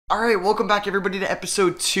Alright, welcome back everybody to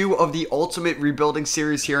episode 2 of the Ultimate Rebuilding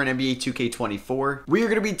Series here on NBA 2K24. We are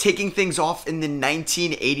going to be taking things off in the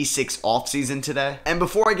 1986 offseason today. And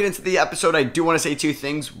before I get into the episode, I do want to say two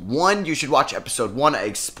things. One, you should watch episode 1. I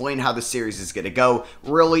explain how the series is going to go.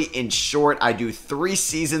 Really, in short, I do 3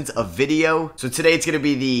 seasons of video. So today it's going to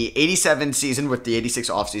be the 87 season with the 86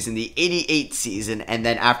 offseason, the 88 season, and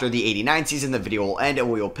then after the 89 season, the video will end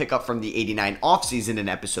and we will pick up from the 89 offseason in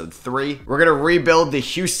episode 3. We're going to rebuild the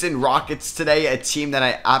Houston Rockets today, a team that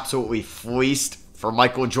I absolutely fleeced for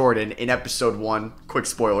Michael Jordan in episode 1. Quick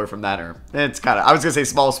spoiler from that, or it's kind of, I was gonna say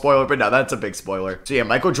small spoiler, but no, that's a big spoiler. So yeah,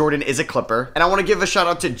 Michael Jordan is a Clipper, and I want to give a shout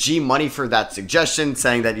out to G Money for that suggestion,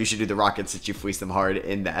 saying that you should do the Rockets since you fleeced them hard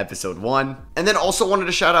in the episode 1. And then also wanted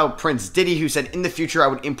to shout out Prince Diddy, who said in the future I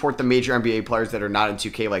would import the major NBA players that are not in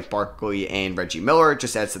 2K like Barkley and Reggie Miller. It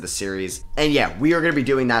just adds to the series. And yeah, we are going to be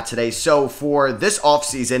doing that today. So for this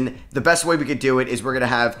offseason, the best way we could do it is we're going to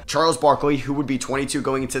have Charles Barkley, who would be 22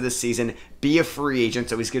 going into this season, be a free agent,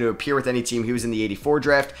 so he's going to appear with any team. He was in the 84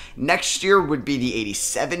 draft. Next year would be the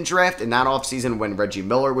 87 draft in that offseason when Reggie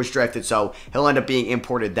Miller was drafted, so he'll end up being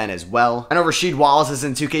imported then as well. I know Rasheed Wallace is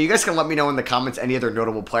in 2K. You guys can let me know in the comments any other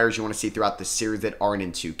notable players you want to see throughout this series that aren't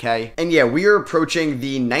in 2K. And yeah, we are approaching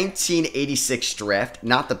the 1986 draft.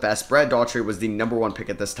 Not the best. Brad Daughtry was the #1 pick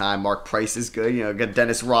at this time. Mark Price is good. You know, got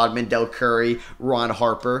Dennis Rodman, Del Curry, Ron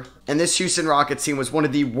Harper. And this Houston Rockets team was one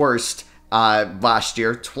of the worst last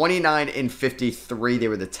year. 29-53. They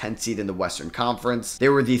were the 10th seed in the Western Conference. They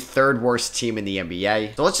were the 3rd worst team in the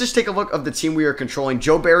NBA. So let's just take a look of the team we are controlling.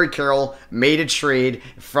 Joe Barry Carroll made a trade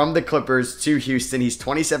from the Clippers to Houston. He's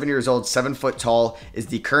 27 years old, 7 foot tall, is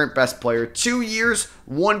the current best player. 2 years,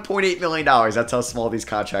 $1.8 million. That's how small these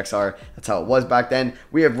contracts are. That's how it was back then.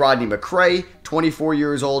 We have Rodney McRae, 24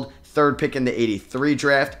 years old, 3rd pick in the 83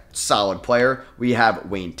 draft. Solid player. We have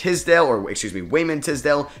Wayman Tisdale,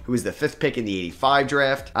 who is the 5th pick in the 85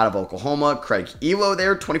 draft out of Oklahoma. Craig Elo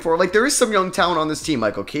there, 24. Like, there is some young talent on this team.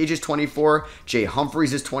 Michael Cage is 24. Jay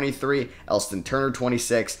Humphries is 23. Elston Turner,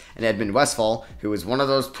 26. And Edmund Westfall, who was one of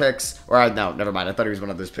those picks. Or, no, never mind. I thought he was one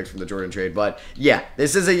of those picks from the Jordan trade. But, yeah,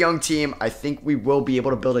 this is a young team. I think we will be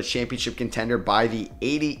able to build a championship contender by the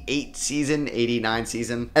 88 season, 89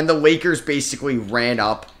 season. And the Lakers basically ran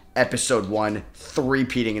up episode 1,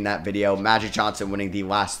 three-peating in that video. Magic Johnson winning the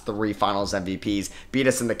last 3 finals MVPs, beat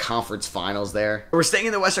us in the conference finals there. We're staying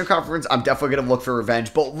in the Western Conference. I'm definitely going to look for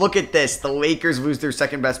revenge, but look at this. The Lakers lose their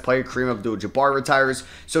 2nd best player. Kareem Abdul-Jabbar retires.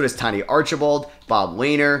 So does Tiny Archibald, Bob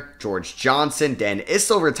Lehner, George Johnson. Dan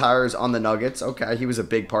Issel retires on the Nuggets. Okay, he was a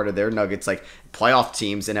big part of their Nuggets, like, playoff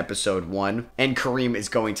teams in episode 1. And Kareem is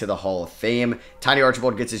going to the Hall of Fame. Tiny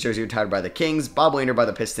Archibald gets his jersey retired by the Kings, Bob Lehner by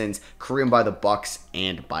the Pistons, Kareem by the Bucks,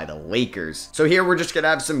 and by the Lakers. So here we're just gonna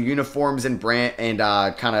have some uniforms and brand and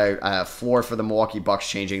kind of floor for the Milwaukee Bucks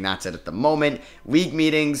changing. That's it at the moment. League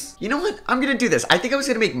meetings. You know what? I'm gonna do this. I think I was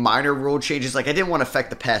gonna make minor rule changes. Like, I didn't want to affect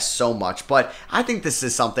the pass so much, but I think this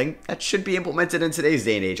is something that should be implemented in today's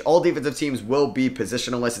day and age. All defensive teams will be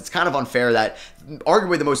positionless. It's kind of unfair that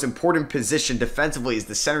arguably the most important position defensively is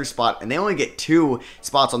the center spot, and they only get 2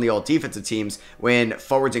 spots on the all defensive teams when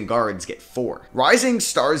forwards and guards get 4. Rising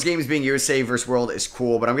Stars games being USA versus World is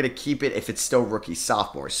cool, but I'm going to keep it if it's still rookie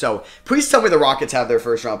sophomore. So please tell me the Rockets have their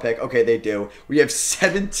 1st round pick. Okay, they do. We have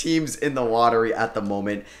 7 teams in the lottery at the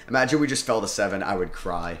moment. Imagine we just fell to 7. I would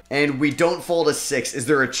cry. And we don't fall to 6. Is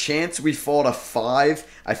there a chance we fall to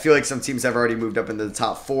 5? I feel like some teams have already moved up into the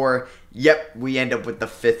top 4. Yep, we end up with the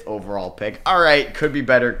 5th overall pick. All right, could be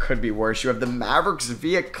better, could be worse. You have the Mavericks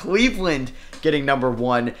via Cleveland getting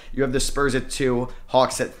 #1. You have the Spurs at 2,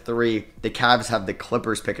 Hawks at 3. The Cavs have the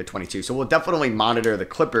Clippers pick at 22. So we'll definitely monitor the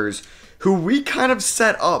Clippers, who we kind of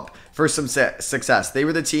set up for some success. They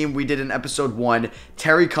were the team we did in episode 1.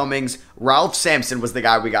 Terry Cummings, Ralph Sampson was the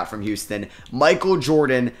guy we got from Houston. Michael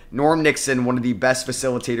Jordan, Norm Nixon, one of the best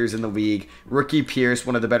facilitators in the league. Ricky Pierce,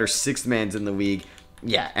 one of the better 6th mans in the league.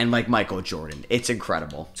 Yeah, and like Michael Jordan. It's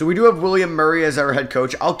incredible. So we do have William Murray as our head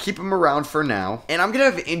coach. I'll keep him around for now. And I'm going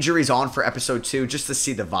to have injuries on for episode 2 just to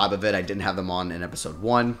see the vibe of it. I didn't have them on in episode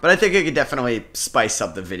 1. But I think I could definitely spice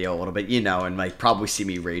up the video a little bit, you know, and like probably see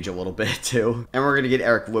me rage a little bit too. And we're going to get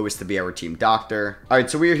Eric Lewis to be our team doctor. All right,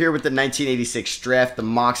 so we are here with the 1986 draft. The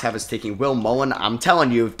mocks have us taking Will Mullen. I'm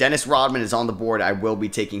telling you, if Dennis Rodman is on the board, I will be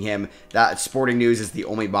taking him. That Sporting News is the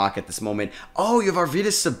only mock at this moment. Oh, you have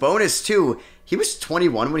Arvydas Sabonis too. He was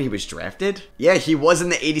 21 when he was drafted. Yeah, he was in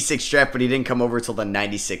the 86 draft, but he didn't come over till the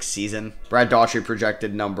 96 season. Brad Daughtry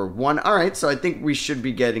projected number 1. All right, so I think we should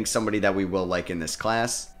be getting somebody that we will like in this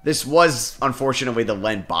class. This was, unfortunately, the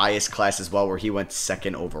Len Bias class as well, where he went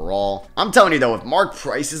 2nd overall. I'm telling you, though, if Mark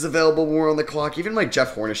Price is available when we're on the clock, even like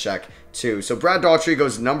Jeff Hornacek, too. So Brad Daughtry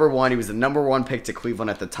goes number 1. He was the number 1 pick to Cleveland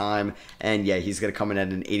at the time. And yeah, he's going to come in at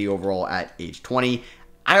an 80 overall at age 20.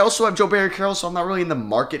 I also have Joe Barry Carroll, so I'm not really in the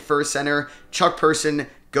market for a center. Chuck Person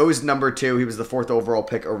goes number 2. He was the 4th overall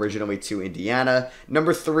pick originally to Indiana.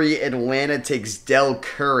 Number 3, Atlanta takes Del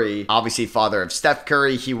Curry, obviously father of Steph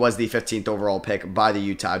Curry. He was the 15th overall pick by the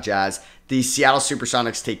Utah Jazz. The Seattle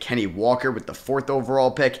Supersonics take Kenny Walker with the 4th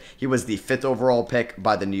overall pick. He was the 5th overall pick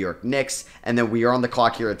by the New York Knicks. And then we are on the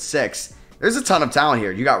clock here at 6. There's a ton of talent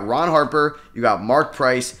here. You got Ron Harper, you got Mark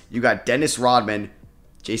Price, you got Dennis Rodman,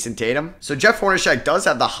 Jason Tatum. So Jeff Hornacek does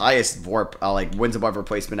have the highest VORP, like wins above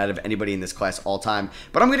replacement out of anybody in this class all time.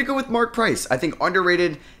 But I'm going to go with Mark Price. I think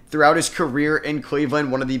underrated throughout his career in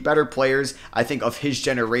Cleveland. One of the better players, I think, of his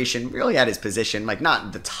generation, really at his position. Like,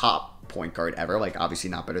 not the top point guard ever, like obviously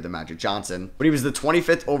not better than Magic Johnson, but he was the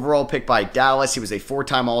 25th overall pick by Dallas. He was a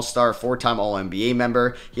 4-time All-Star, 4-time All-NBA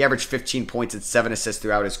member. He averaged 15 points and 7 assists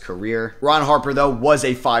throughout his career. Ron Harper, though, was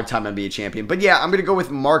a 5-time NBA champion. But yeah, I'm going to go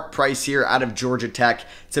with Mark Price here out of Georgia Tech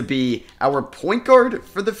to be our point guard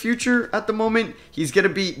for the future at the moment. He's going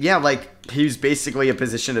to be, yeah, like, he's basically a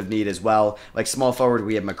position of need as well. Like small forward,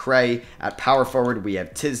 we have McRae. At power forward, we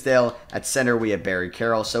have Tisdale. At center, we have Barry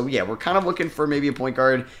Carroll. So yeah, we're kind of looking for maybe a point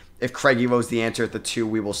guard. If Craig Evo's the answer at the 2,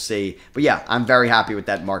 we will see. But yeah, I'm very happy with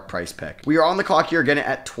that Mark Price pick. We are on the clock here again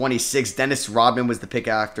at 26. Dennis Rodman was the pick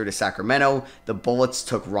after to Sacramento. The Bullets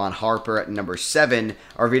took Ron Harper at number 7.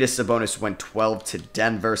 Arvydas Sabonis went 12 to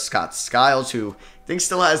Denver. Scott Skiles, who I think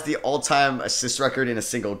still has the all-time assist record in a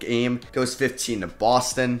single game, goes 15 to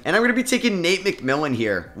Boston. And I'm going to be taking Nate McMillan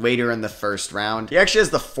here later in the 1st round. He actually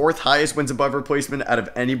has the 4th highest wins above replacement out of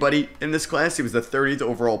anybody in this class. He was the 30th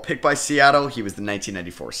overall pick by Seattle. He was the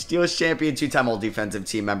 1994 Steelers champion, 2-time all-defensive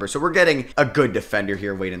team member. So we're getting a good defender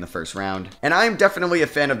here late in the 1st round. And I am definitely a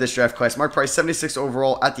fan of this draft class. Mark Price, 76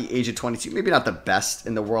 overall at the age of 22. Maybe not the best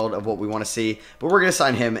in the world of what we want to see, but we're going to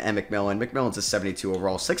sign him and McMillan. McMillan's a 72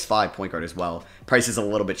 overall, 6'5" point guard as well. Price is a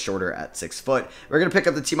little bit shorter at 6 foot. We're going to pick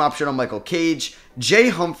up the team option on Michael Cage. Jay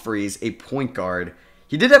Humphries, a point guard.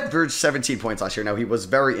 He did average 17 points last year. Now, he was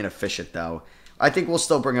very inefficient, though. I think we'll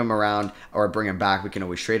still bring him around or bring him back. We can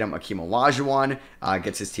always trade him. Akeem Olajuwon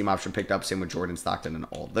gets his team option picked up. Same with Jordan Stockton and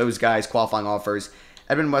all those guys. Qualifying offers,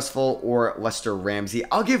 Edmund Westphal or Lester Ramsey.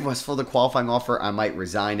 I'll give Westphal the qualifying offer. I might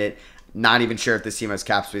resign it. Not even sure if this team has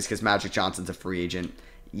cap space because Magic Johnson's a free agent.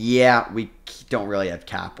 Yeah, we don't really have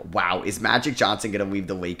cap. Wow, is Magic Johnson going to leave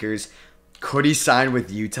the Lakers? Could he sign with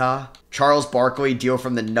Utah? Charles Barkley, deal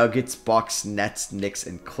from the Nuggets, Bucks, Nets, Knicks,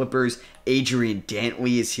 and Clippers. Adrian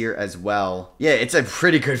Dantley is here as well. Yeah, it's a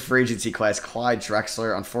pretty good free agency class. Clyde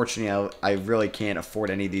Drexler. Unfortunately, I really can't afford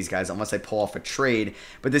any of these guys unless I pull off a trade.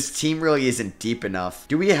 But this team really isn't deep enough.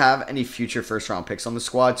 Do we have any future 1st-round picks on the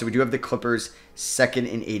squad? So we do have the Clippers, 2nd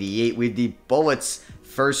in 88. We have the Bullets,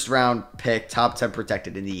 1st round pick, top 10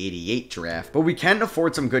 protected in the 88 draft. But we can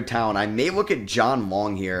afford some good talent. I may look at John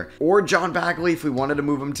Long here or John Bagley if we wanted to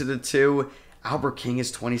move him to the 2. Albert King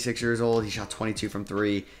is 26 years old. He shot 22 from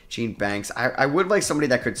 3. Gene Banks. I would like somebody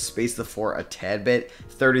that could space the floor a tad bit.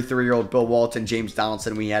 33-year-old Bill Walton, James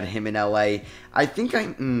Donaldson. We had him in LA. I think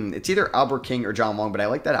it's either Albert King or John Long, but I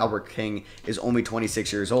like that Albert King is only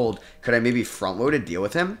 26 years old. Could I maybe front-load a deal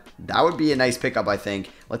with him? That would be a nice pickup, I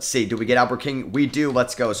think. Let's see. Do we get Albert King? We do.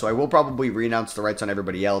 Let's go. So I will probably re-announce the rights on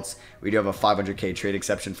everybody else. We do have a $500K trade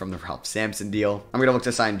exception from the Ralph Sampson deal. I'm going to look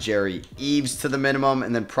to sign Jerry Eves to the minimum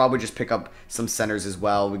and then probably just pick up some centers as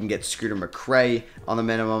well. We can get Scooter McRae on the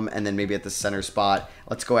minimum and then maybe at the center spot,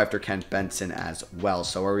 let's go after Kent Benson as well.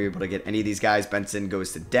 So are we able to get any of these guys? Benson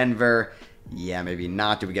goes to Denver. Yeah, maybe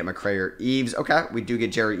not. Do we get McRae or Eves? Okay, we do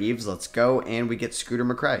get Jerry Eves. Let's go. And we get Scooter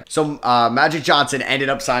McRae. So Magic Johnson ended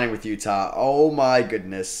up signing with Utah. Oh my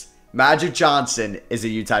goodness. Magic Johnson is a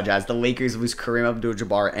Utah Jazz. The Lakers lose Kareem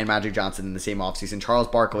Abdul-Jabbar and Magic Johnson in the same offseason. Charles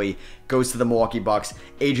Barkley goes to the Milwaukee Bucks.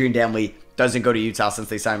 Adrian Dantley doesn't go to Utah since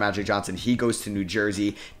they signed Magic Johnson. He goes to New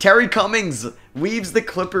Jersey. Terry Cummings leaves the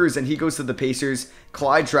Clippers and he goes to the Pacers.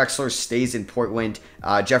 Clyde Drexler stays in Portland.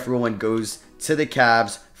 Jeff Ruland goes to the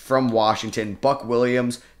Cavs from Washington. Buck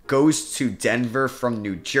Williams goes to Denver from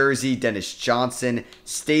New Jersey. Dennis Johnson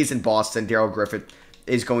stays in Boston. Daryl Griffith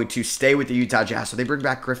is going to stay with the Utah Jazz. So they bring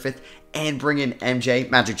back Griffith and bring in MJ.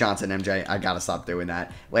 Magic Johnson, MJ. I got to stop doing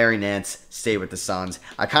that. Larry Nance, stay with the Suns.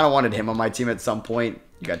 I kind of wanted him on my team at some point.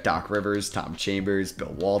 You got Doc Rivers, Tom Chambers,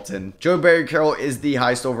 Bill Walton. Joe Barry Carroll is the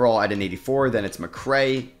highest overall at an 84. Then it's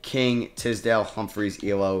McRae, King, Tisdale, Humphries,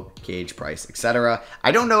 Elo, Cage, Price, etc.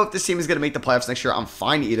 I don't know if this team is going to make the playoffs next year. I'm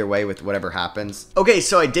fine either way with whatever happens. Okay,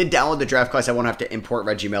 so I did download the draft class. I won't have to import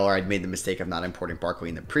Reggie Miller. I'd made the mistake of not importing Barkley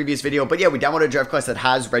in the previous video. But yeah, we downloaded a draft class that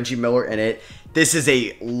has Reggie Miller in it. This is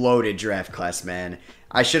a loaded draft class, man.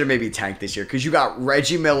 I should have maybe tanked this year because you got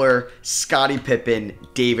Reggie Miller, Scottie Pippen,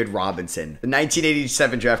 David Robinson. The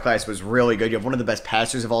 1987 draft class was really good. You have one of the best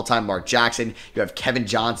passers of all time, Mark Jackson. You have Kevin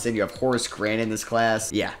Johnson. You have Horace Grant in this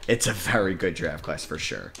class. Yeah, it's a very good draft class for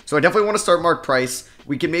sure. So I definitely want to start Mark Price.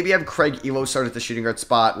 We can maybe have Craig Elo start at the shooting guard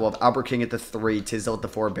spot. We'll have Albert King at the 3, Tisdale at the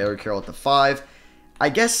 4, Barry Carroll at the 5. I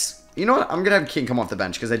guess... You know what? I'm going to have King come off the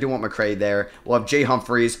bench because I do want McRae there. We'll have Jay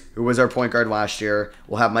Humphries, who was our point guard last year.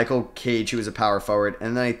 We'll have Michael Cage, who was a power forward.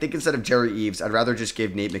 And then I think instead of Jerry Eves, I'd rather just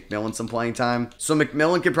give Nate McMillan some playing time. So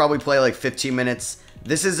McMillan could probably play like 15 minutes.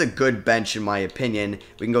 This is a good bench in my opinion.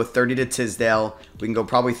 We can go 30 to Tisdale. We can go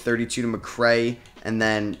probably 32 to McRae. And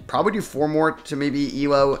then probably do 4 more to maybe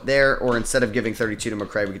Elo there. Or instead of giving 32 to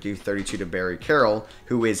McRae, we could do 32 to Barry Carroll,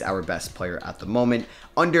 who is our best player at the moment.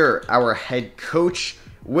 Under our head coach,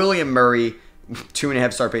 William Murray,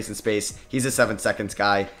 2.5 star pace and space. He's a 7 seconds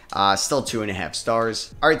guy. Still 2.5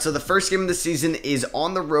 stars. All right, so the first game of the season is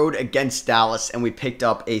on the road against Dallas, and we picked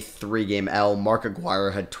up a 3-game L. Mark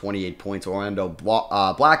Aguirre had 28 points. Orlando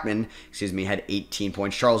Blackman, had 18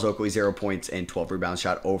 points. Charles Oakley, 0 points and 12 rebounds.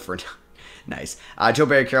 Shot 0 for 9. Nice. Joe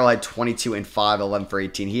Barry Carroll had 22 and 5, 11 for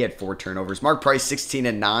 18. He had 4 turnovers. Mark Price, 16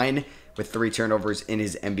 and 9. With 3 turnovers in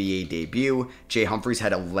his NBA debut. Jay Humphries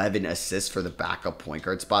had 11 assists for the backup point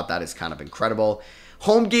guard spot. That is kind of incredible.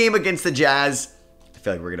 Home game against the Jazz. I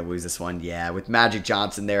feel like we're going to lose this one. Yeah, with Magic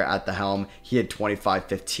Johnson there at the helm. He had 25,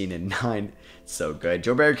 15, and 9. So good.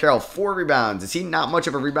 Joe Barry Carroll, 4 rebounds. Is he not much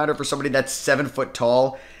of a rebounder for somebody that's 7 foot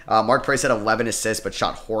tall? Mark Price had 11 assists, but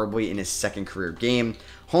shot horribly in his second career game.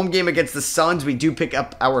 Home game against the Suns, we do pick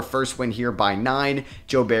up our first win here by 9.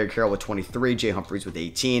 Joe Barry Carroll with 23, Jay Humphries with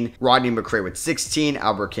 18, Rodney McRae with 16,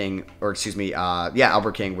 Albert King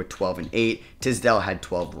with 12 and 8. Tisdale had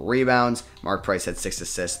 12 rebounds. Mark Price had 6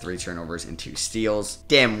 assists, 3 turnovers, and 2 steals.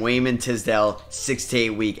 Damn, Wayman Tisdale, 6 to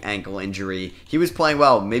 8 week ankle injury. He was playing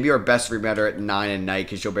well, maybe our best rebounder at 9 a night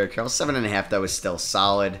because Joe Barry Carroll 7.5, that was still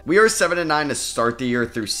solid. We are 7 and 9 to start the year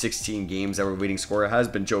through 16 games. Our leading scorer has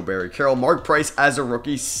been Joe Barry Carroll. Mark Price as a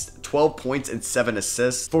rookie, 12 points and 7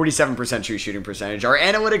 assists, 47% true shooting percentage. Are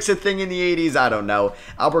analytics a thing in the 80s? I don't know.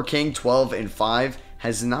 Albert King, 12 and 5.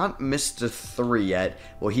 Has not missed a 3 yet.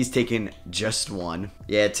 Well, he's taken just 1.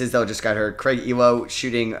 Yeah, Tisdale just got hurt. Craig Elo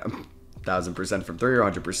shooting 1,000% from 3 or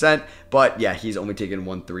 100%. But yeah, he's only taken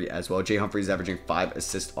 1 3 as well. Jay Humphries averaging 5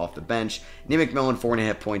 assists off the bench. Nate McMillan,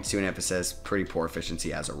 4.5 points, 2.5 assists. Pretty poor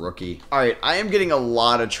efficiency as a rookie. All right, I am getting a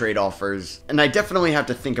lot of trade offers, and I definitely have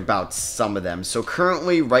to think about some of them. So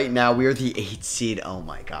currently, right now, we are the 8th seed. Oh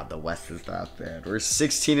my God, the West is that bad. We're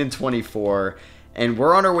 16 and 24. And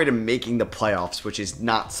we're on our way to making the playoffs, which is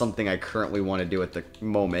not something I currently want to do at the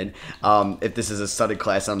moment. If this is a studded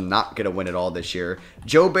class, I'm not going to win it all this year.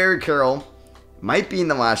 Joe Barry Carroll might be in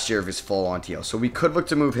the last year of his full-on deal, so we could look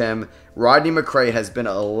to move him. Rodney McRae has been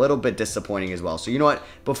a little bit disappointing as well. So you know what?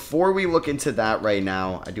 Before we look into that right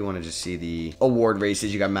now, I do want to just see the award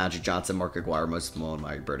races. You got Magic Johnson, Mark Aguirre, Moses Malone,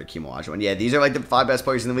 Mike Bird, Akeem Olajuwon. Yeah, these are like the 5 best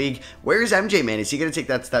players in the league. Where's MJ, man? Is he going to take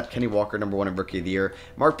that step? Kenny Walker, number 1 in Rookie of the Year.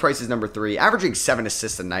 Mark Price is number 3, averaging 7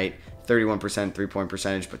 assists a night. 31% three-point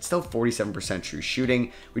percentage, but still 47% true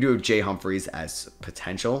shooting. We do have Jay Humphries as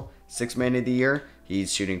potential 6th man of the year.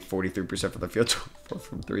 He's shooting 43% from the field, 24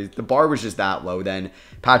 from 3. The bar was just that low then.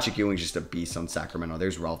 Patrick Ewing's just a beast on Sacramento.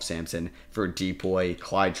 There's Ralph Sampson for Depoy.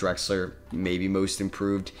 Clyde Drexler, maybe most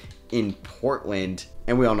improved in Portland.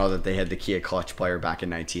 And we all know that they had the Kia Clutch player back in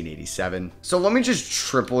 1987. So let me just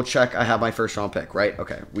triple check I have my first round pick, right?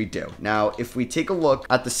 Okay, we do. Now, if we take a look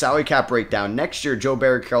at the salary cap breakdown, next year, Joe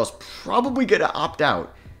Barry Carroll's probably going to opt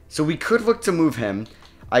out. So we could look to move him.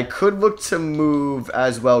 I could look to move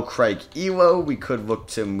as well Craig Elo. We could look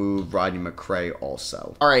to move Rodney McRae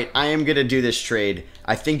also. All right, I am going to do this trade.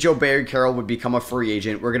 I think Joe Barry Carroll would become a free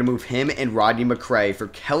agent. We're going to move him and Rodney McRae for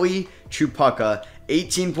Kelly Tripucka.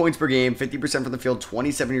 18 points per game, 50% from the field,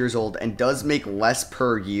 27 years old, and does make less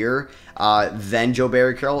per year than Joe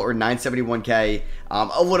Barry Carroll, or $971K,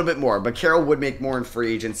 a little bit more. But Carroll would make more in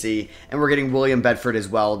free agency, and we're getting William Bedford as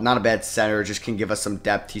well. Not a bad center, just can give us some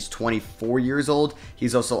depth. He's 24 years old.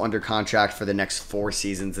 He's also under contract for the next 4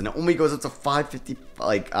 seasons, and it only goes up to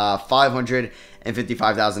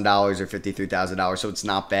 $555,000 or $53,000, so it's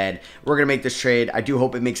not bad. We're gonna make this trade. I do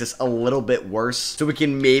hope it makes us a little bit worse, so we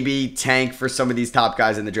can maybe tank for some of these top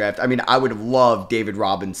guys in the draft. I mean, I would love David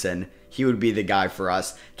Robinson. He would be the guy for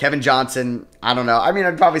us. Kevin Johnson, I don't know. I mean,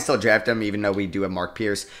 I'd probably still draft him, even though we do have Mark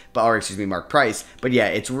Pierce, Mark Price. But yeah,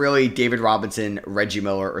 it's really David Robinson, Reggie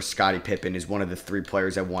Miller, or Scottie Pippen is one of the 3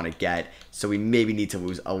 players I want to get. So we maybe need to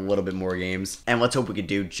lose a little bit more games. And let's hope we can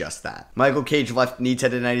do just that. Michael Cage left knee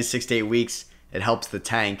tendonitis 6 to 8 weeks. It helps the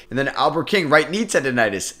tank. And then Albert King, right knee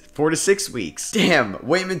tendonitis, 4 to 6 weeks. Damn,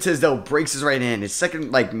 Wayman Tisdale breaks his right hand. His second,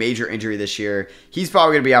 major injury this year. He's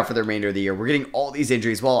probably going to be out for the remainder of the year. We're getting all these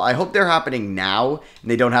injuries. Well, I hope they're happening now, and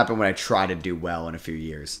they don't happen when I try to do well in a few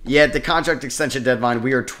years. Yeah, at the contract extension deadline,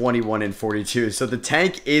 we are 21-42. So the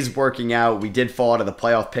tank is working out. We did fall out of the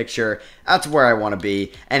playoff picture. That's where I want to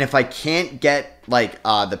be. And if I can't get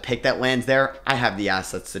the pick that lands there, I have the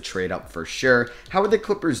assets to trade up for sure. How are the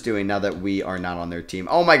Clippers doing now that we are not on their team?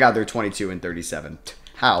 Oh my God, they're 22-37.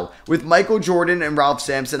 How? With Michael Jordan and Ralph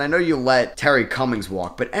Sampson, I know you let Terry Cummings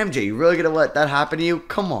walk, but MJ, you really gonna let that happen to you?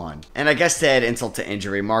 Come on. And I guess to add insult to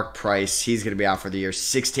injury, Mark Price, he's gonna be out for the year,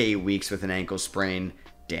 6 to 8 weeks with an ankle sprain.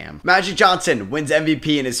 Damn. Magic Johnson wins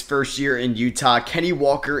MVP in his first year in Utah. Kenny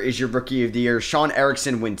Walker is your Rookie of the Year. Sean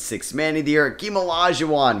Erickson wins Sixth Man of the Year. Hakeem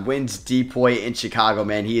Olajuwon wins Depoy in Chicago,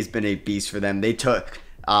 man. He has been a beast for them. They took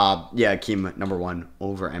Hakeem #1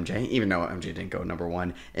 over MJ, even though MJ didn't go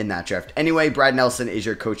 #1 in that draft. Anyway, Brad Nelson is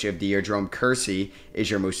your Coach of the Year. Jerome Kersey is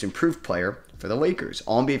your Most Improved Player for the Lakers.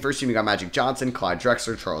 All NBA first team, you got Magic Johnson, Clyde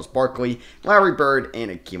Drexler, Charles Barkley, Larry Bird,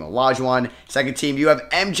 and Hakeem Olajuwon. Second team, you have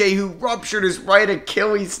MJ, who ruptured his right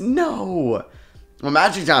Achilles. No. Well,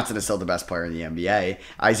 Magic Johnson is still the best player in the NBA.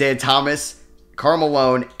 Isaiah Thomas, Karl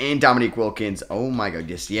Malone, and Dominique Wilkins. Oh my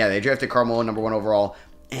goodness. Yeah, they drafted Karl Malone #1 overall.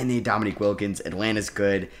 And the Dominique Wilkins. Atlanta's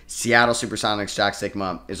good. Seattle Supersonics, Jack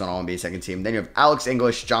Sigma is on All-NBA second team. Then you have Alex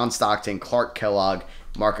English, John Stockton, Clark Kellogg,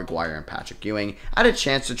 Mark Aguirre, and Patrick Ewing. I had a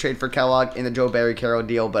chance to trade for Kellogg in the Joe Barry Carroll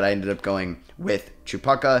deal, but I ended up going with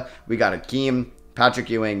Chupacca. We got Hakeem, Patrick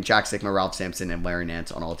Ewing, Jack Sigma, Ralph Sampson, and Larry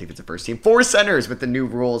Nance on all defensive first team. 4 centers with the new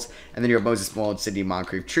rules. And then you have Moses Malone, Sidney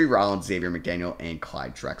Moncrief, Tree Rollins, Xavier McDaniel, and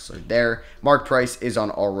Clyde Drexler there. Mark Price is on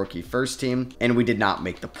all rookie first team. And we did not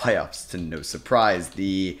make the playoffs, to no surprise.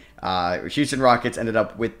 The Houston Rockets ended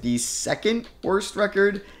up with the 2nd worst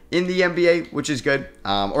record in the NBA, which is good.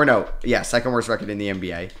 Second worst record in the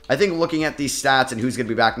NBA. I think looking at these stats and who's going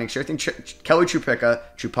to be back next year, I think Kelly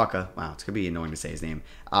Chupacca, wow, it's going to be annoying to say his name,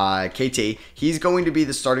 KT, he's going to be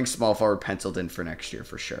the starting small forward penciled in for next year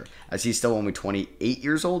for sure, as he's still only 28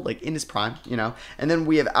 years old, in his prime, And then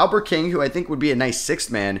we have Albert King, who I think would be a nice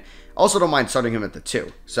 6th man. Also don't mind starting him at the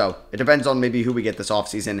 2. So it depends on maybe who we get this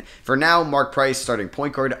offseason. For now, Mark Price starting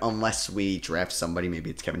point guard unless we draft somebody. Maybe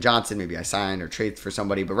it's Kevin Johnson. Maybe I sign or trade for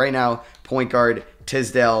somebody. But right now, point guard,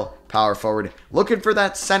 Tisdale, power forward. Looking for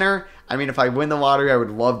that center. I mean, if I win the lottery, I would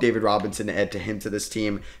love David Robinson to add to him to this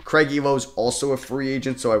team. Craig Elo's also a free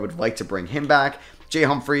agent, so I would like to bring him back. Jay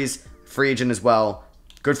Humphries, free agent as well.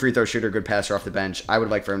 Good free throw shooter, good passer off the bench. I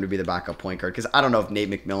would like for him to be the backup point guard because I don't know if Nate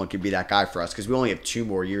McMillan could be that guy for us because we only have 2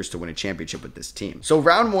 more years to win a championship with this team. So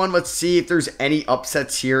round 1, let's see if there's any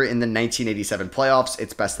upsets here in the 1987 playoffs.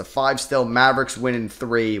 It's best of 5 still. Mavericks win in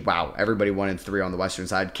 3. Wow, everybody won in 3 on the Western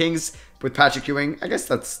side. Kings with Patrick Ewing. I guess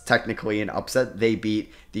that's technically an upset. They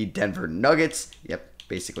beat the Denver Nuggets. Yep.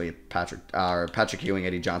 Basically, Patrick Ewing,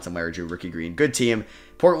 Eddie Johnson, Larry Drew, Ricky Green. Good team.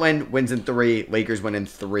 Portland wins in 3. Lakers win in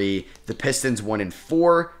 3. The Pistons won in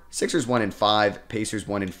 4. Sixers won in 5. Pacers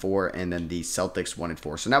won in 4. And then the Celtics won in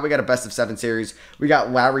 4. So now we got a best of 7 series. We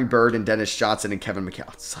got Larry Bird and Dennis Johnson and Kevin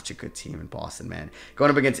McHale. It's such a good team in Boston, man.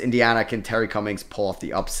 Going up against Indiana, can Terry Cummings pull off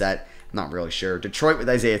the upset? I'm not really sure. Detroit with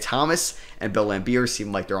Isaiah Thomas and Bill Laimbeer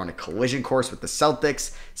seem like they're on a collision course with the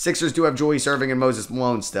Celtics. Sixers do have Julius Erving and Moses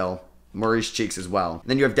Malone still. Maurice Cheeks as well. And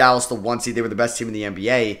then you have Dallas, the 1 seed. They were the best team in the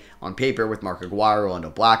NBA on paper with Mark Aguirre, Orlando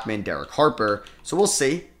Blackman, Derek Harper. So we'll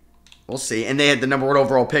see. We'll see. And they had the #1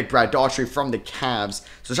 overall pick, Brad Daughtry from the Cavs.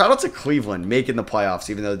 So shout out to Cleveland making the playoffs,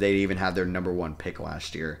 even though they didn't even have their #1 pick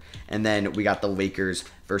last year. And then we got the Lakers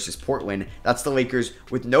versus Portland. That's the Lakers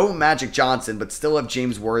with no Magic Johnson, but still have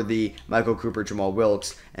James Worthy, Michael Cooper, Jamal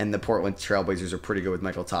Wilkes, and the Portland Trailblazers are pretty good with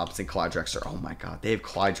Michael Thompson, Clyde Drexler. Oh my God, they have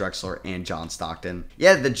Clyde Drexler and John Stockton.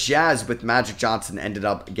 Yeah, the Jazz with Magic Johnson ended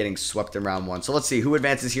up getting swept in round 1. So let's see who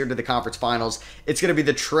advances here to the conference finals. It's going to be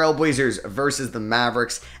the Trailblazers versus the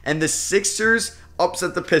Mavericks, and the Sixers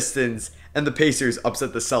upset the Pistons, and the Pacers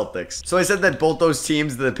upset the Celtics. So I said that both those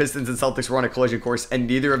teams, the Pistons and Celtics, were on a collision course, and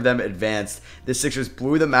neither of them advanced. The Sixers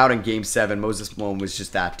blew them out in Game 7. Moses Malone was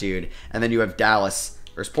just that dude. And then you have Dallas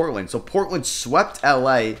versus Portland. So Portland swept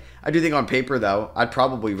LA. I do think on paper, though, I'd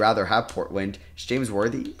probably rather have Portland. Is James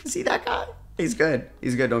Worthy? Is he that guy? He's good.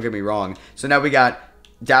 He's good, don't get me wrong. So now we got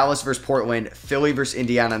Dallas versus Portland, Philly versus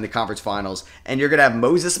Indiana in the conference finals, and you're going to have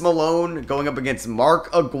Moses Malone going up against Mark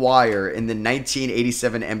Aguirre in the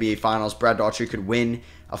 1987 NBA Finals. Brad Daughtry could win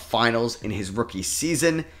a finals in his rookie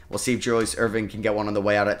season. We'll see if Julius Erving can get one on the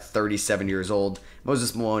way out at 37 years old.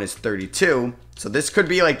 Moses Malone is 32, so this could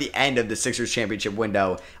be like the end of the Sixers championship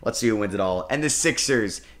window. Let's see who wins it all. And the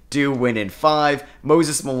Sixers do win in 5.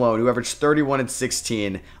 Moses Malone, who averaged 31 and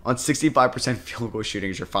 16 on 65% field goal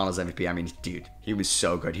shooting, is your finals MVP. I mean, dude, he was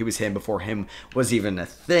so good. He was him before him was even a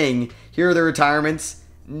thing. Here are the retirements.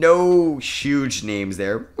 No huge names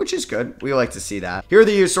there, which is good. We like to see that. Here are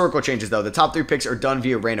the historical changes, though. The top 3 picks are done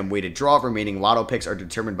via random weighted draw. Remaining lotto picks are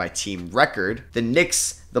determined by team record. The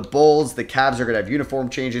Knicks, the Bulls, the Cavs are going to have uniform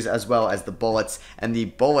changes, as well as the Bullets. And the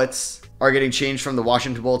Bullets are getting changed from the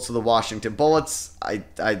Washington Bullets to the Washington Bullets.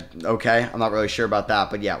 Okay, I'm not really sure about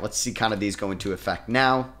that, but yeah, let's see kind of these go into effect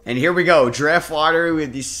now. And here we go, draft lottery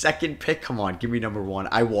with the second pick. Come on, give me number 1.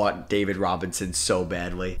 I want David Robinson so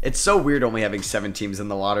badly. It's so weird only having 7 teams in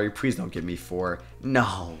the lottery. Please don't give me 4.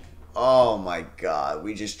 No. Oh my God,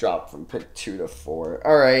 we just dropped from pick 2 to 4.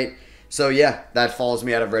 All right, so yeah, that follows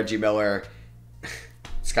me out of Reggie Miller,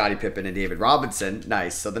 Scottie Pippen, and David Robinson.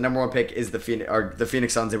 Nice. So the number 1 pick is the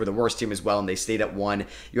Phoenix Suns. They were the worst team as well, and they stayed at 1.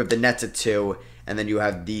 You have the Nets at 2, and then you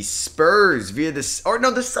have the Spurs via the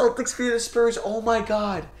Celtics via the Spurs. Oh my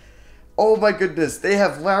God. Oh my goodness. They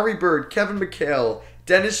have Larry Bird, Kevin McHale,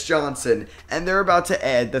 Dennis Johnson, and they're about to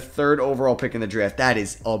add the 3rd overall pick in the draft. That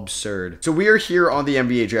is absurd. So we are here on the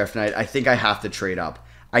NBA draft night. I think I have to trade up.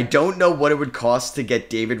 I don't know what it would cost to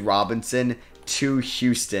get David Robinson to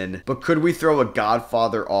Houston, but could we throw a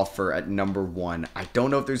Godfather offer at number 1? I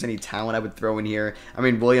don't know if there's any talent I would throw in here. I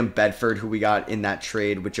mean, William Bedford, who we got in that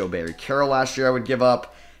trade with Joe Barry Carroll last year, I would give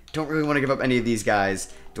up. Don't really want to give up any of these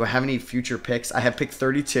guys. Do I have any future picks? I have pick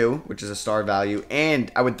 32, which is a star value,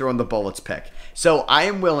 and I would throw in the Bullets pick. So I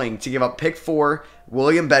am willing to give up pick 4,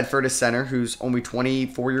 William Bedford, a center who's only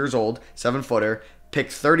 24 years old, 7-footer. Pick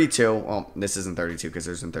 32, well, this isn't 32 because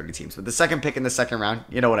there's some 30 teams, but the second pick in the second round,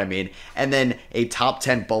 you know what I mean, and then a top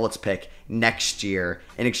 10 Bullets pick next year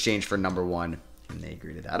in exchange for number 1, and they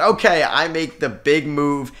agree to that. Okay, I make the big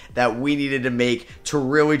move that we needed to make to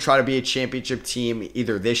really try to be a championship team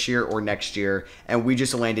either this year or next year, and we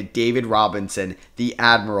just landed David Robinson, the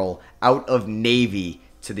Admiral, out of Navy,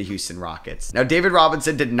 to the Houston Rockets. Now, David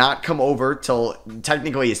Robinson did not come over till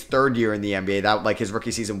technically his 3rd year in the NBA. That, like, his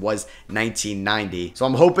rookie season was 1990. So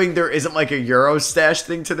I'm hoping there isn't like a Euro stash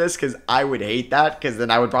thing to this, because I would hate that, because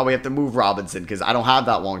then I would probably have to move Robinson, because I don't have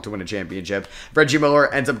that long to win a championship. Reggie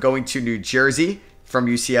Miller ends up going to New Jersey from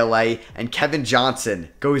UCLA, and Kevin Johnson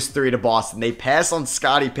goes 3 to Boston. They pass on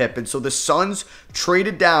Scottie Pippen, so the Suns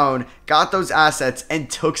traded down, got those assets,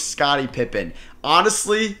 and took Scottie Pippen.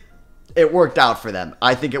 Honestly, it worked out for them.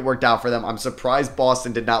 I think it worked out for them. I'm surprised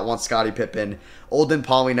Boston did not want Scottie Pippen. Olden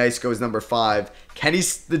Polynice goes number 5. Kenny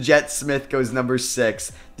the Jet Smith goes number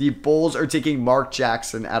 6. The Bulls are taking Mark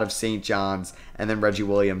Jackson out of St. John's. And then Reggie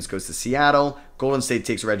Williams goes to Seattle. Golden State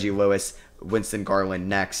takes Reggie Lewis. Winston Garland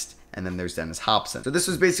next. And then there's Dennis Hobson. So this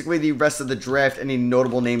was basically the rest of the draft. Any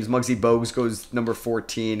notable names? Muggsy Bogues goes number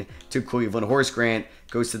 14 to Cleveland. Horace Grant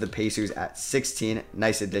goes to the Pacers at 16.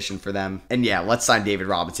 Nice addition for them. And yeah, let's sign David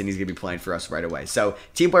Robinson. He's going to be playing for us right away. So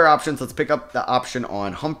team player options. Let's pick up the option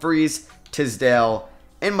on Humphries, Tisdale,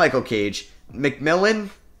 and Michael Cage. McMillan,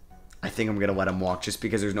 I think I'm going to let him walk just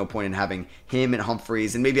because there's no point in having him and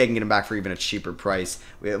Humphries, and maybe I can get him back for even a cheaper price.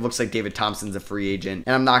 It looks like David Thompson's a free agent,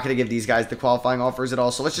 and I'm not going to give these guys the qualifying offers at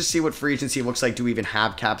all. So let's just see what free agency looks like. Do we even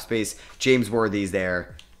have cap space? James Worthy's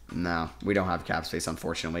there. No, we don't have cap space,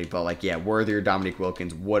 unfortunately. But, like, yeah, Worthy or Dominique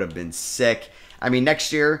Wilkins would have been sick. I mean,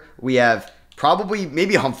 next year we have probably,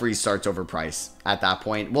 maybe Humphries starts over Price at that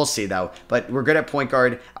point. We'll see, though. But we're good at point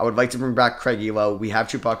guard. I would like to bring back Craig Elo. We have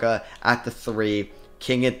Chewbacca at the 3.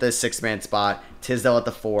 King at the 6-man spot, Tisdale at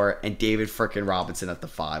the 4, and David frickin' Robinson at the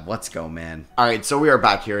 5. Let's go, man. All right, so we are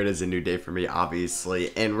back here. It is a new day for me,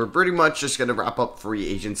 obviously, and we're pretty much just going to wrap up free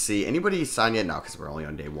agency. Anybody sign yet? No, because we're only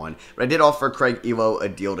on day 1. But I did offer Craig Elo a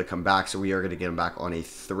deal to come back, so we are going to get him back on a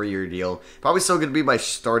 3-year deal. Probably still going to be my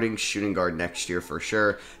starting shooting guard next year for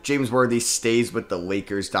sure. James Worthy stays with the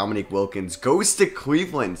Lakers. Dominique Wilkins goes to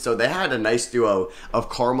Cleveland. So they had a nice duo of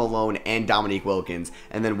Karl Malone and Dominique Wilkins,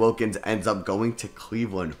 and then Wilkins ends up going to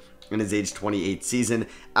Cleveland in his age 28 season.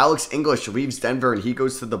 Alex English leaves Denver and he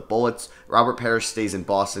goes to the Bullets. Robert Parrish stays in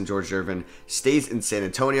Boston. George Irvin stays in San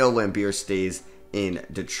Antonio. Lambeer stays in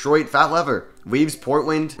Detroit. Fat Lever leaves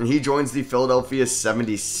Portland and he joins the Philadelphia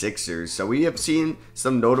 76ers. So we have seen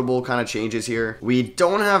some notable kind of changes here. We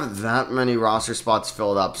don't have that many roster spots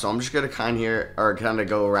filled up, so I'm just gonna kind of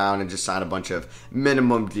go around and just sign a bunch of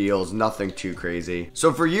minimum deals, nothing too crazy.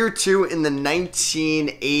 So for year 2 in the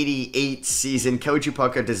 1988 season, Kelly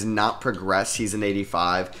Tripucka does not progress. He's an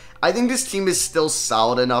 85. I think this team is still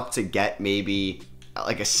solid enough to get maybe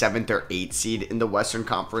like a 7th or 8th seed in the Western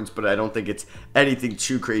Conference, but I don't think it's anything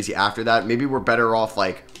too crazy after that. Maybe we're better off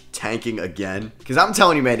like tanking again, because I'm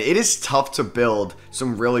telling you, man, it is tough to build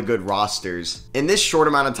some really good rosters in this short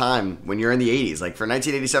amount of time when you're in the 80s. Like for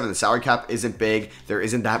 1987, the salary cap isn't big. There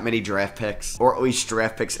isn't that many draft picks, or at least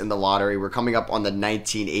draft picks in the lottery. We're coming up on the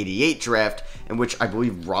 1988 draft, in which I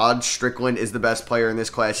believe Rod Strickland is the best player in this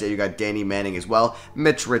class. Yeah, you got Danny Manning as well,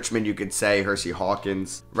 Mitch Richmond, you could say, Hersey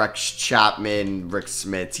Hawkins, Rex Chapman, Rick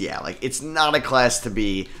Smits. Yeah, like it's not a class to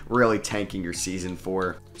be really tanking your season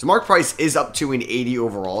for. So Mark Price is up to an 80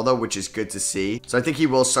 overall, though, which is good to see. So I think he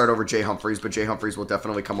will start over Jay Humphries, but Jay Humphries will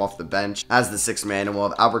definitely come off the bench as the 6th man. And we'll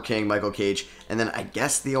have Albert King, Michael Cage, and then I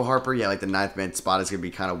guess Theo Harper. Yeah, like the 9th man spot is going to be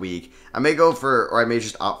kind of weak. I may go for, or I may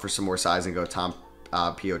just opt for some more size and go Tom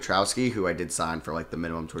Piotrowski, who I did sign for like the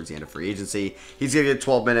minimum towards the end of free agency. He's gonna get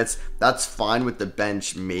 12 minutes. That's fine with the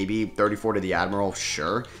bench. Maybe 34 to the Admiral,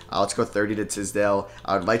 sure. Let's go 30 to Tisdale.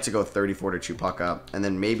 I would like to go 34 to Tripucka, and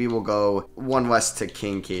then maybe we'll go 1 less to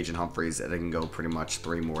King, Cage, and Humphries, and I can go pretty much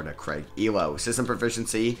 3 more to Craig Elo. System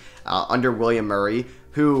proficiency under William Murray,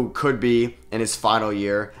 who could be in his final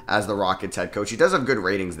year as the Rockets head coach. He does have good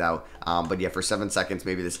ratings, though. But yeah, for 7 seconds,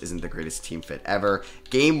 maybe this isn't the greatest team fit ever.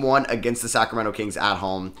 Game 1 against the Sacramento Kings at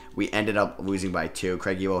home, we ended up losing by 2.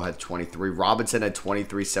 Craig Elo had 23. Robinson had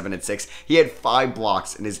 23, 7 and 6. He had 5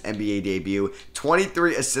 blocks in his NBA debut.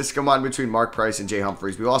 23 assists combined between Mark Price and Jay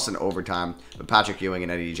Humphries. We lost in overtime, but Patrick Ewing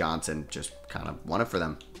and Eddie Johnson just kind of won it for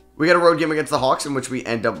them. We got a road game against the Hawks in which we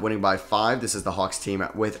end up winning by 5. This is the Hawks team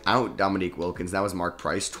without Dominique Wilkins. That was Mark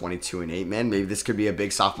Price, 22 and 8. Man, maybe this could be a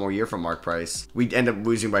big sophomore year for Mark Price. We end up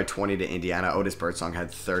losing by 20 to Indiana. Otis Birdsong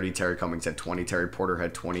had 30. Terry Cummings had 20. Terry Porter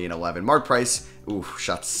had 20 and 11. Mark Price,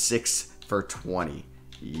 shot 6 for 20.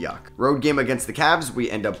 Yuck. Road game against the Cavs,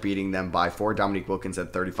 we end up beating them by 4. Dominique Wilkins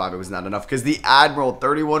had 35. It was not enough because the Admiral,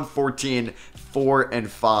 31-14, 4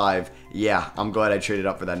 and 5. Yeah, I'm glad I traded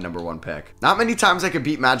up for that #1 pick. Not many times I could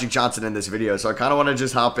beat Magic Johnson in this video, so I kind of want to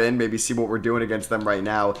just hop in, maybe see what we're doing against them right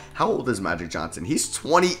now. How old is Magic Johnson? He's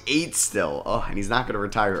 28 still. Oh, and he's not going to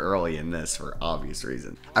retire early in this for obvious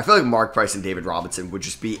reasons. I feel like Mark Price and David Robinson would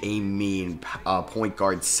just be a mean point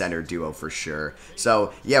guard center duo for sure.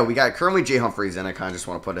 So, yeah, we got currently Jay Humphries, and I kind of just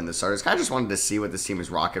want to put in the starters. Kind of just wanted to see what this team is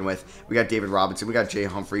rocking with. We got David Robinson. We got Jay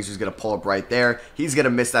Humphries, who's going to pull up right there. He's going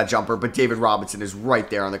to miss that jumper, but David Robinson is right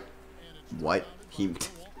there on the... What?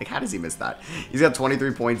 Like, how does he miss that? He's got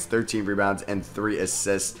 23 points, 13 rebounds, and 3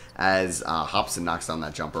 assists as Hobson knocks down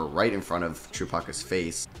that jumper right in front of Tripucka's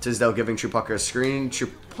face. Tisdale giving Tripucka a screen.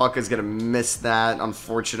 Tripucka's going to miss that,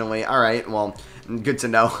 unfortunately. All right, well, good to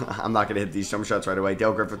know. I'm not going to hit these jump shots right away.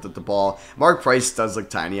 Dale Griffith with the ball. Mark Price does look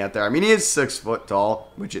tiny out there. I mean, he is 6 foot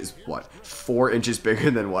tall, which is, what, 4 inches bigger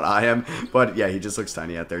than what I am. But, yeah, he just looks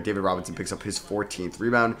tiny out there. David Robinson picks up his 14th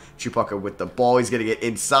rebound. Tripucka with the ball. He's going to get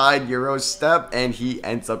inside, Euro step, and he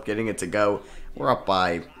ends up getting it to go. We're up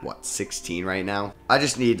by, what, 16 right now? I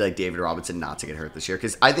just need, like, David Robinson not to get hurt this year,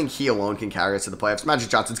 because I think he alone can carry us to the playoffs. Magic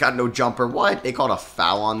Johnson's got no jumper. What? They called a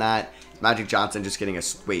foul on that? Magic Johnson just getting a...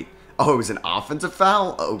 Wait. Oh, it was an offensive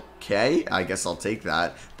foul? Okay, I guess I'll take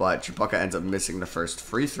that. But Tripucka ends up missing the first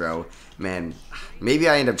free throw. Man, maybe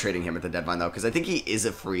I end up trading him at the deadline, though, because I think he is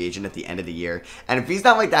a free agent at the end of the year. And if he's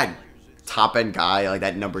not, like, that top-end guy, like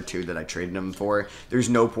that #2 that I traded him for, there's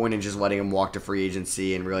no point in just letting him walk to free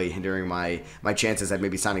agency and really hindering my chances at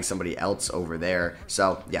maybe signing somebody else over there.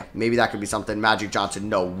 So, yeah, maybe that could be something. Magic Johnson,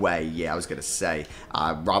 no way. Yeah, I was going to say.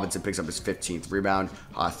 Robinson picks up his 15th rebound.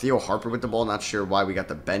 Theo Harper with the ball. Not sure why we got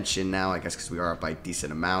the bench in now. I guess because we are up by a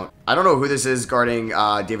decent amount. I don't know who this is guarding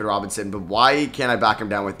David Robinson, but why can't I back him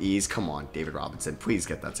down with ease? Come on, David Robinson. Please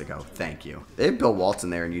get that to go. Thank you. They have Bill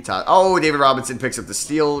Walton there in Utah. Oh, David Robinson picks up the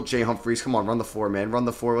steal. Jay Humphries, come on, run the floor, man. Run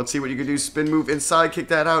the floor. Let's see what you can do. Spin move inside. Kick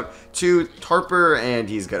that out to Harper, and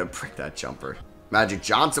he's going to break that jumper. Magic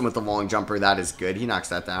Johnson with the long jumper. That is good. He knocks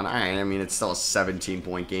that down. All right. I mean, it's still a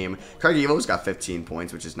 17-point game. Craig Elo's got 15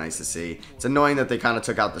 points, which is nice to see. It's annoying that they kind of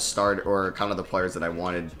took out the start or kind of the players that I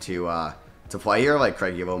wanted to play here, like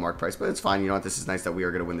Craig Elo, Mark Price, but it's fine. You know what? This is nice that we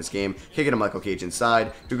are going to win this game. Kicking to Michael Cage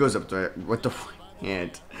inside, who goes up to with the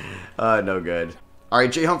hand. No good. All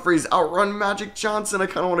right, Jay Humphries outrun Magic Johnson. I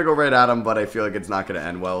kind of want to go right at him, but I feel like it's not going to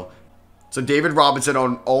end well. So David Robinson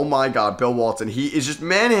on, oh my god, Bill Walton. He is just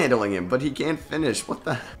manhandling him, but he can't finish. What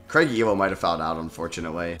the? Craig Elo might have fouled out,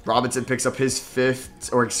 unfortunately. Robinson picks up his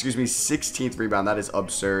 16th rebound. That is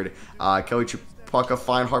absurd. Kelly Chupaka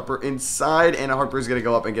find Harper inside, and Harper's going to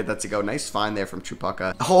go up and get that to go. Nice find there from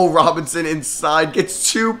Chupaka. Oh, Robinson inside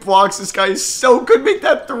gets 2 blocks. This guy is so good. Make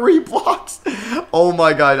that 3 blocks. Oh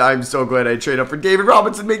my god, I'm so glad I traded up for David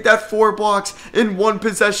Robinson. Make that 4 blocks in 1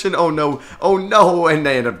 possession. Oh no, oh no, and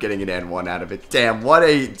they end up getting an and 1 out of it. Damn, what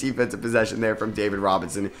a defensive possession there from David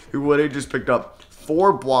Robinson, who would have just picked up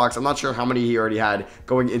 4 blocks. I'm not sure how many he already had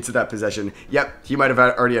going into that possession. Yep, he might have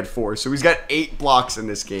already had 4. So he's got 8 blocks in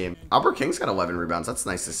this game. Albert King's got 11 rebounds. That's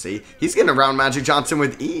nice to see. He's getting around Magic Johnson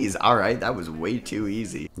with ease. All right, that was way too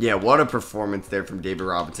easy. Yeah, what a performance there from David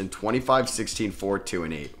Robinson. 25, 16, 4, 2,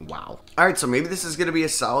 and 8. Wow. All right, so maybe this is going to be a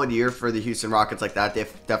solid year for the Houston Rockets like that. They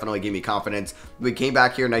definitely gave me confidence. We came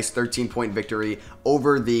back here, nice 13-point victory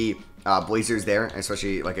over the Blazers there,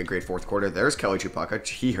 especially like a great 4th quarter. There's Kelly Chupaka.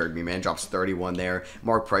 He heard me, man. Drops 31 there.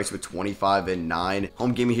 Mark Price with 25 and 9.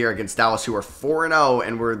 Home game here against Dallas, who are 4-0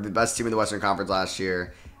 and were the best team in the Western Conference last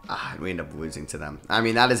year. We end up losing to them. I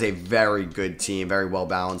mean, that is a very good team, very well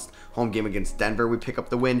balanced. Home game against Denver, we pick up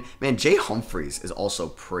the win. Man, Jay Humphries is also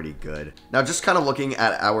pretty good. Now, just kind of looking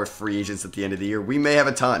at our free agents at the end of the year, we may have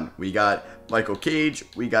a ton. We got Michael Cage,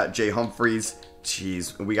 we got Jay Humphries.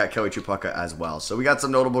 Jeez, we got Kelly Chupaka as well. So we got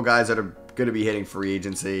some notable guys that are going to be hitting free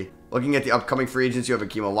agency. Looking at the upcoming free agents, you have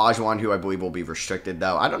Akeem Olajuwon, who I believe will be restricted,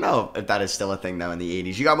 though. I don't know if that is still a thing, though, in the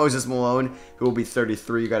 80s. You got Moses Malone, who will be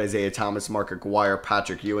 33. You got Isaiah Thomas, Mark Aguirre,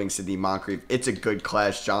 Patrick Ewing, Sidney Moncrief. It's a good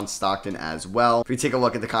class. John Stockton as well. If we take a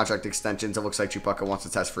look at the contract extensions, it looks like Chupaka wants to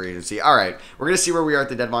test free agency. All right, we're going to see where we are at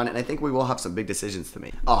the deadline, and I think we will have some big decisions to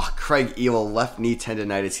make. Oh, Craig Elo, left knee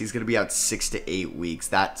tendonitis. He's going to be out 6 to 8 weeks.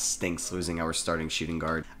 That stinks, losing our starting shooting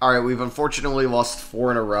guard. All right, we've unfortunately lost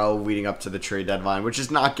 4 in a row leading up to the trade deadline, which is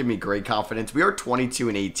not giving me great confidence. We are 22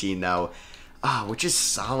 and 18 though, which is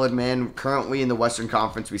solid, man. Currently in the Western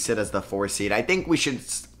Conference, we sit as the 4 seed. I think we should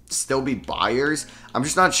still be buyers. I'm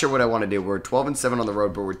just not sure what I want to do. We're 12 and 7 on the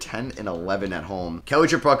road, but we're 10 and 11 at home. Kelly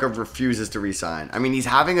Chupaka refuses to resign. I mean, he's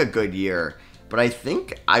having a good year, but I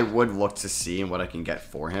think I would look to see what I can get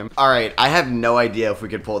for him. All right, I have no idea if we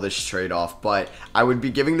could pull this trade off, but I would be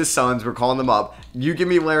giving the Suns, we're calling them up. You give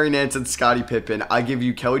me Larry Nance and Scottie Pippen. I give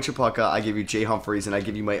you Kelly Chupaka, I give you Jay Humphries, and I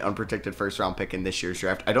give you my unprotected 1st-round pick in this year's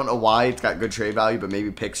draft. I don't know why. It's got good trade value, but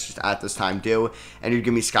maybe picks at this time do. And you'd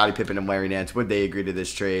give me Scottie Pippen and Larry Nance. Would they agree to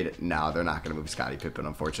this trade? No, they're not going to move Scottie Pippen,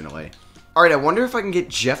 unfortunately. All right, I wonder if I can get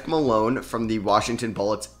Jeff Malone from the Washington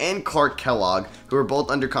Bullets and Clark Kellogg, who are both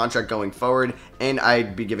under contract going forward, and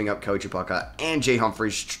I'd be giving up Kelly Chupaka and Jay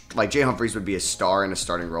Humphries. Like, Jay Humphries would be a star in a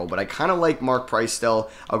starting role, but I kind of like Mark Price still.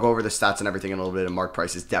 I'll go over the stats and everything in a little bit, and Mark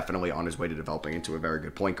Price is definitely on his way to developing into a very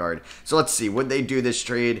good point guard. So let's see. Would they do this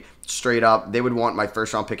trade straight up? They would want my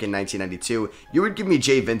 1st-round pick in 1992. You would give me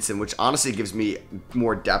Jay Vincent, which honestly gives me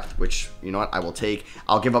more depth, which, you know what, I will take.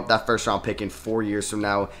 I'll give up that 1st-round pick in 4 years from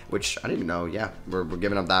now, which I didn't even know. Yeah, we're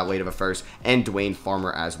giving up that late of a 1st, and Dwayne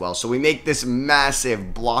Farmer as well. So we make this massive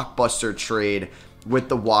blockbuster trade with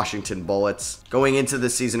the Washington Bullets. Going into the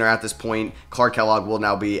season, or at this point, Clark Kellogg will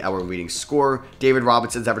now be our leading scorer. David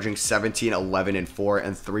Robinson's averaging 17, 11, and 4,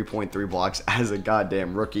 and 3.3 blocks as a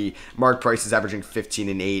goddamn rookie. Mark Price is averaging 15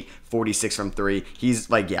 and 8, 46 from 3. He's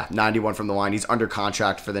like, yeah, 91 from the line. He's under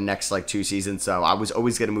contract for the next like 2 seasons, so I was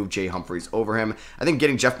always going to move Jay Humphries over him. I think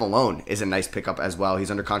getting Jeff Malone is a nice pickup as well.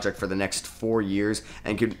 He's under contract for the next 4 years,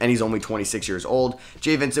 and he's only 26 years old.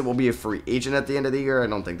 Jay Vincent will be a free agent at the end of the year. I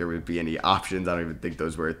don't think there would be any options. I don't even think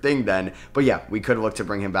those were a thing then. But yeah, we could look to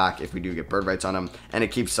bring him back if we do get bird rights on him, and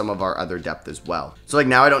it keeps some of our other depth as well. So like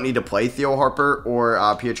now I don't need to play Theo Harper or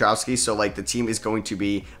Pietrowski, so like the team is going to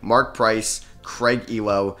be Mark Price, Craig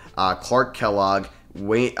Elo, Clark Kellogg,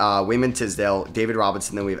 Wayman Tisdale, David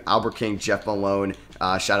Robinson. Then we have Albert King, Jeff Malone.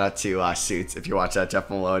 Shout out to Suits if you watch that,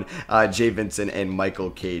 Jeff Malone, Jay Vincent, and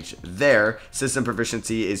Michael Cage there. System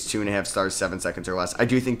proficiency is 2.5 stars, 7 seconds or less. I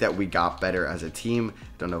do think that we got better as a team.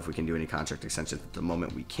 Don't know if we can do any contract extensions at the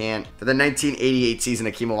moment. We can't. For the 1988 season,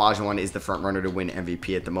 Akeem Olajuwon is the front runner to win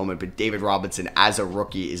MVP at the moment, but David Robinson as a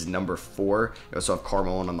rookie is number 4. You also have Karl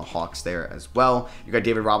Malone on the Hawks there as well. You got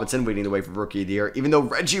David Robinson leading the way for Rookie of the Year, even though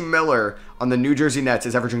Reggie Miller on the New Jersey Nets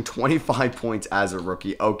is averaging 25 points as a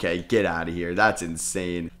rookie. Okay, get out of here. That's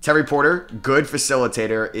insane. Terry Porter, good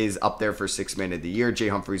facilitator, is up there for 6th man of the year. Jay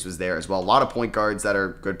Humphries was there as well. A lot of point guards that are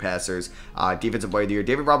good passers. Defensive player of the year.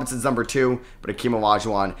 David Robinson's number 2, but Akeem Olajuwon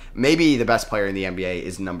Olajuwon, maybe the best player in the NBA,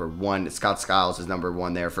 is number 1. Scott Skiles is number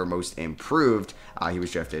 1 there for most improved. He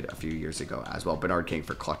was drafted a few years ago as well. Bernard King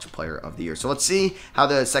for clutch player of the year. So let's see how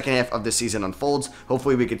the second half of the season unfolds.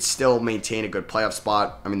 Hopefully we could still maintain a good playoff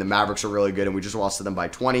spot. I mean, the Mavericks are really good and we just lost to them by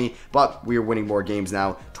 20, but we are winning more games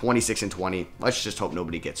now, 26-20. Let's just hope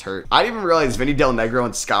nobody gets hurt. I didn't even realize Vinny Del Negro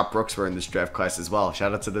and Scott Brooks were in this draft class as well.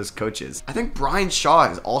 Shout out to those coaches. I think Brian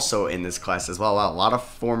Shaw is also in this class as well. Wow, a lot of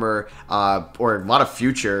former or a lot of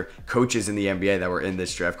future coaches in the NBA that were in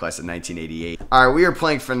this draft class in 1988. All right, we are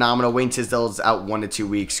playing phenomenal. Wayne Tisdale's out 1 to 2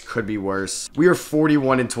 weeks. Could be worse. We are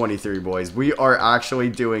 41-23, boys. We are actually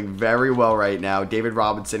doing very well right now. David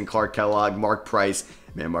Robinson, Clark Kellogg, Mark Price.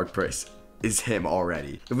 Man, Mark Price is him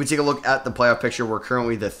already. If we take a look at the playoff picture, we're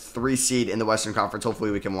currently the 3 seed in the Western Conference. Hopefully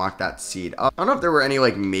we can lock that seed up. I don't know if there were any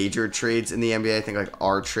like major trades in the NBA. I think like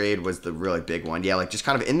our trade was the really big one. Yeah, like just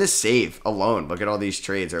kind of in the save alone. Look at all these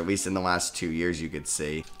trades, or at least in the last 2 years you could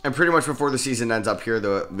see. And pretty much before the season ends up here,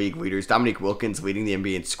 the league leaders, Dominique Wilkins leading the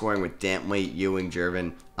NBA in scoring with Dantley, Ewing,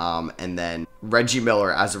 Jervin. And then Reggie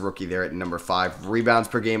Miller as a rookie there at number 5. Rebounds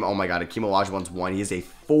per game. Oh my God, Akeem Olajuwon's 1. He has a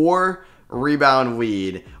 4 rebound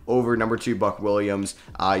lead over number 2 Buck Williams.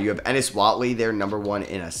 You have Ennis Watley there, number 1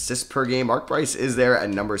 in assists per game. Mark Price is there at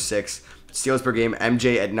number 6. Steals per game,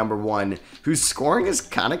 MJ at number 1, whose scoring has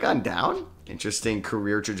kind of gone down. Interesting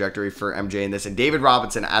career trajectory for MJ in this. And David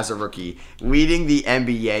Robinson as a rookie leading the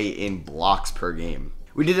NBA in blocks per game.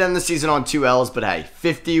 We did end the season on 2 L's, but hey,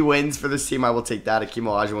 50 wins for this team. I will take that. Akeem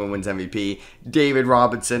Olajuwon wins MVP. David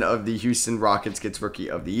Robinson of the Houston Rockets gets Rookie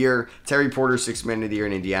of the Year. Terry Porter, 6th Man of the Year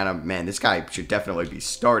in Indiana. Man, this guy should definitely be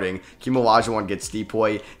starting. Akeem Olajuwon gets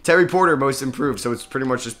DPOY. Terry Porter, Most Improved. So it's pretty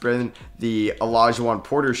much just been the Olajuwon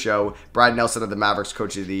Porter show. Brad Nelson of the Mavericks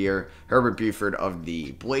Coach of the Year. Herbert Buford of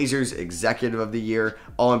the Blazers Executive of the Year.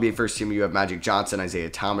 All-NBA First Team, you have Magic Johnson, Isaiah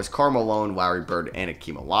Thomas, Karl Malone, Larry Bird, and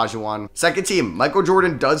Akeem Olajuwon. Second team, Michael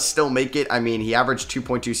Jordan does still make it. I mean, he averaged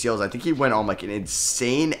 2.2 steals. I think he went on like an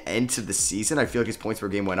insane end to the season. I feel like his points per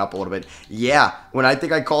game went up a little bit. Yeah, when I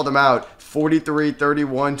think I called him out, 43,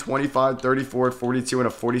 31, 25, 34, 42, and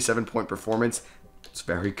a 47-point performance. It's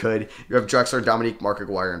very good. You have Drexler, Dominique, Mark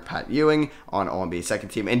Aguirre, and Pat Ewing on All-NBA second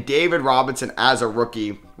team. And David Robinson as a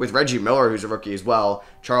rookie with Reggie Miller, who's a rookie as well.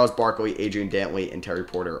 Charles Barkley, Adrian Dantley, and Terry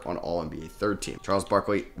Porter on All-NBA third team. Charles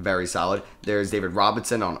Barkley, very solid. There's David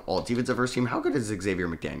Robinson on All-Defensive first team. How good is Xavier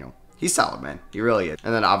McDaniel? He's solid, man. He really is.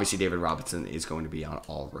 And then obviously David Robinson is going to be on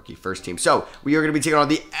All-Rookie first team. So we are going to be taking on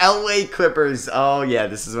the LA Clippers. Oh yeah,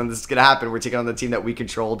 this is when this is going to happen. We're taking on the team that we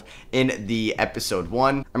controlled in the episode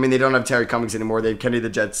 1. I mean, they don't have Terry Cummings anymore. They have Kenny the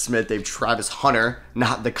Jet Smith. They have Travis Hunter,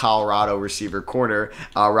 not the Colorado receiver corner.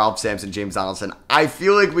 Ralph Sampson, James Donaldson. I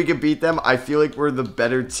feel like we could beat them. I feel like we're the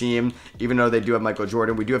better team, even though they do have Michael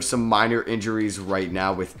Jordan. We do have some minor injuries right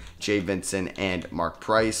now with Jay Vincent and Mark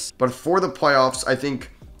Price. But for the playoffs, I think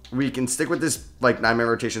we can stick with this, like, 9-man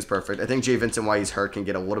rotation is perfect. I think Jay Vincent, while he's hurt, can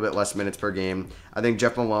get a little bit less minutes per game. I think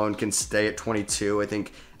Jeff Malone can stay at 22. I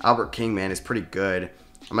think Albert King, man, is pretty good.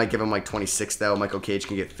 I might give him, like, 26, though. Michael Cage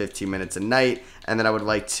can get 15 minutes a night. And then I would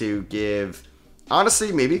like to give,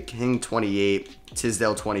 honestly, maybe King 28,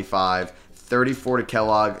 Tisdale 25, 34 to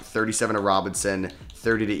Kellogg, 37 to Robinson,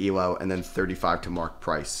 30 to Elo, and then 35 to Mark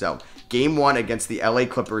Price. So game 1 against the LA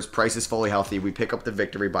Clippers. Price is fully healthy. We pick up the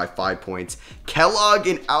victory by 5 points. Kellogg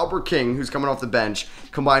and Albert King, who's coming off the bench,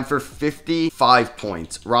 combined for 55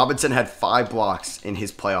 points. Robinson had 5 blocks in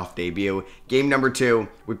his playoff debut. Game number 2,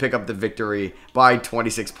 we pick up the victory by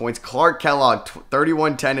 26 points. Clark Kellogg,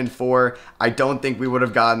 31, 10, and 4. I don't think we would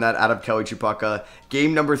have gotten that out of Kelly Chupacca.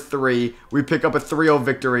 Game number 3, we pick up a 3-0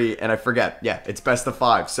 victory, and I forget. Yeah, it's best of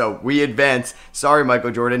 5. So we advance. Sorry,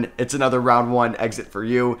 Michael Jordan. It's another round 1 exit for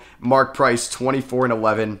you. Mark Price, 24 and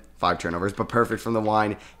 11. 5 turnovers, but perfect from the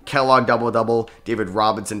line. Kellogg double-double. David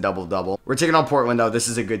Robinson double-double. We're taking on Portland, though. This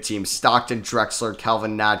is a good team. Stockton, Drexler,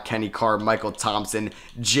 Calvin Nat, Kenny Carr, Michael Thompson,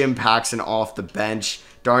 Jim Paxson off the bench,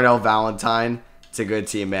 Darnell Valentine. It's a good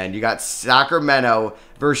team, man. You got Sacramento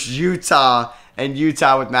versus Utah, and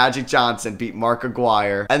Utah with Magic Johnson beat Mark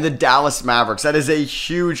Aguirre and the Dallas Mavericks. That is a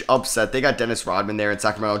huge upset. They got Dennis Rodman there in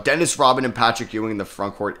Sacramento. Dennis Rodman and Patrick Ewing in the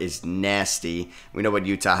front court is nasty. We know what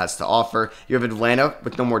Utah has to offer. You have Atlanta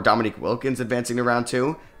with no more Dominique Wilkins advancing to round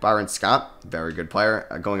 2. Byron Scott, very good player,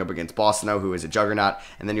 going up against Boston, who is a juggernaut.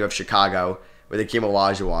 And then you have Chicago with Akeem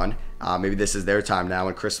Olajuwon. Maybe this is their time now.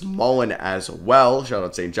 And Chris Mullin as well. Shout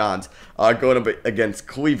out St. John's. Going up against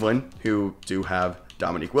Cleveland, who do have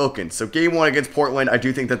Dominique Wilkins. So game 1 against Portland, I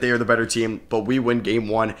do think that they are the better team, but we win game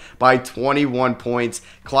 1 by 21 points.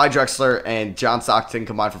 Clyde Drexler and John Stockton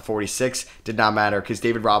combined for 46. Did not matter because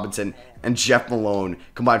David Robinson and Jeff Malone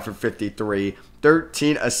combined for 53.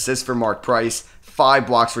 13 assists for Mark Price, 5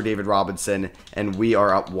 blocks for David Robinson, and we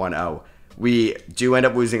are up 1-0. We do end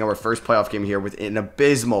up losing our first playoff game here with an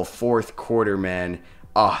abysmal fourth quarter, man.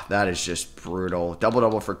 Oh, that is just brutal.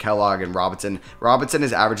 Double-double for Kellogg and Robinson. Robinson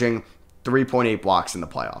is averaging 3.8 blocks in the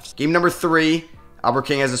playoffs. Game number 3, Albert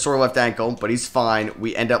King has a sore left ankle, but he's fine.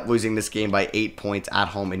 We end up losing this game by 8 points at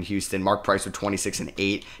home in Houston. Mark Price with 26 and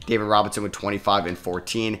 8. David Robinson with 25 and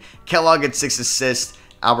 14. Kellogg had 6 assists.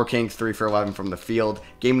 Albert King 3 for 11 from the field.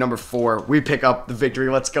 Game number 4, we pick up the victory.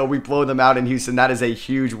 Let's go. We blow them out in Houston. That is a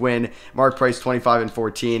huge win. Mark Price 25 and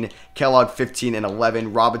 14. Kellogg 15 and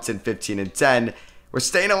 11. Robinson 15 and 10. We're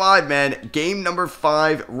staying alive, man. Game number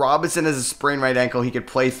 5, Robinson has a sprained right ankle. He could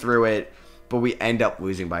play through it, but we end up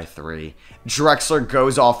losing by 3. Drexler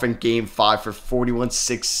goes off in game 5 for 41,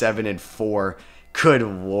 6, 7, and 4. Good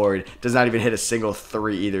lord. Does not even hit a single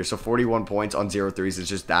 3 either. So 41 points on 0 threes is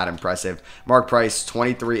just that impressive. Mark Price,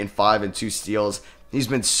 23 and 5 and 2 steals. He's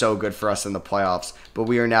been so good for us in the playoffs, but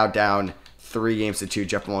we are now down 3 games to 2.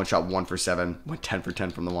 Jeff Malone shot 1 for 7, went 10 for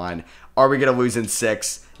 10 from the line. Are we going to lose in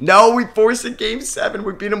 6? No, we forced it game 7.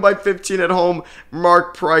 We beat him by 15 at home.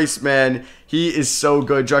 Mark Price, man, he is so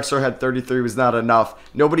good. Drexler had 33, was not enough.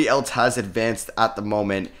 Nobody else has advanced at the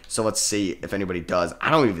moment, so let's see if anybody does.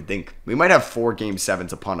 I don't even think. We might have 4 game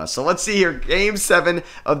 7s upon us. So let's see here. Game 7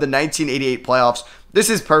 of the 1988 playoffs. This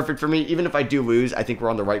is perfect for me. Even if I do lose, I think we're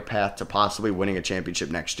on the right path to possibly winning a championship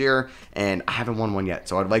next year, and I haven't won one yet,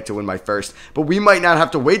 so I'd like to win my first. But we might not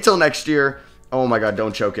have to wait till next year. Oh my god,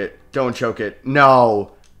 don't choke it. Don't choke it.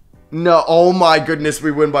 No. No, oh my goodness,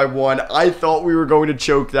 we win by 1. I thought we were going to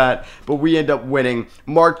choke that, but we end up winning.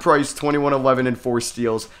 Mark Price, 21, 11, and 4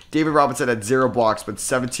 steals. David Robinson had 0 blocks, but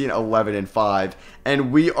 17, 11, and 5.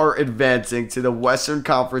 And we are advancing to the Western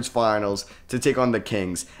Conference Finals to take on the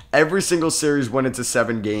Kings. Every single series went into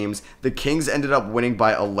 7 games. The Kings ended up winning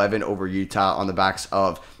by 11 over Utah on the backs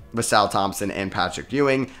of Vassal Thompson and Patrick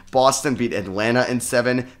Ewing. Boston beat Atlanta in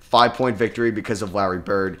 7, 5-point victory because of Larry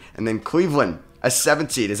Bird. And then Cleveland, a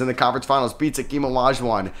 7th seed, is in the conference finals, beats Akeem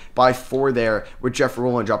Olajuwon by 4 there, with Jeff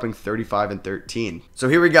Rowland dropping 35 and 13. So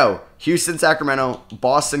here we go. Houston, Sacramento,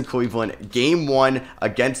 Boston, Cleveland. Game 1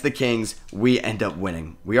 against the Kings. We end up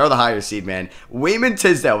winning. We are the higher seed, man. Wayman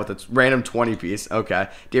Tisdale with a random 20 piece. Okay.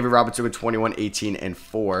 David Robinson with 21, 18, and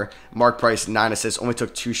 4. Mark Price, 9 assists. Only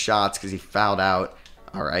took 2 shots because he fouled out.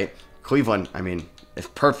 All right. Cleveland, I mean,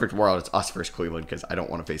 if perfect world, it's us versus Cleveland because I don't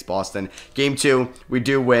want to face Boston. Game 2, we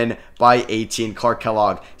do win by 18. Clark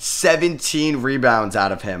Kellogg, 17 rebounds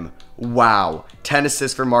out of him. Wow. 10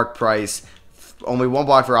 assists for Mark Price. Only 1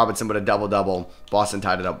 block for Robinson, but a double-double. Boston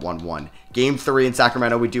tied it up 1-1. Game 3 in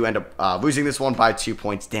Sacramento, we do end up losing this one by 2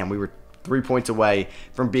 points. Damn, we were 3 points away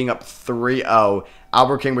from being up 3-0.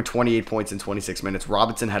 Albert King with 28 points in 26 minutes.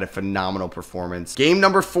 Robinson had a phenomenal performance. Game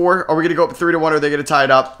number 4. Are we going to go up 3-1 or are they going to tie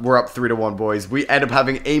it up? We're up 3-1, boys. We end up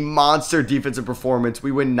having a monster defensive performance.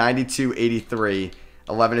 We win 92-83.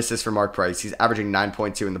 11 assists for Mark Price. He's averaging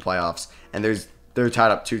 9.2 in the playoffs. And they're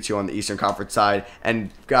tied up 2-2 on the Eastern Conference side.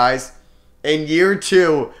 And guys, in year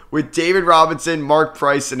 2, with David Robinson, Mark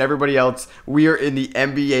Price, and everybody else, we are in the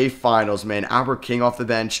NBA Finals, man. Albert King off the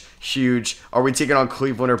bench, huge. Are we taking on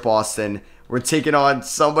Cleveland or Boston? We're taking on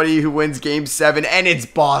somebody who wins Game 7, and it's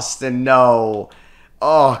Boston. No.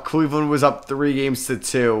 Oh, Cleveland was up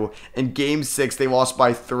 3-2. In Game 6, they lost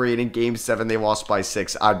by 3, and in Game 7, they lost by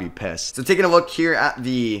 6. I'd be pissed. So taking a look here at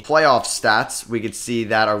the playoff stats, we could see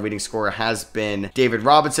that our leading scorer has been David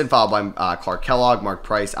Robinson, followed by Clark Kellogg, Mark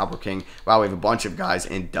Price, Albert King. Wow, we have a bunch of guys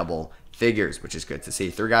in double figures, which is good to see.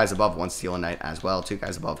 3 guys above 1 steal a night as well. 2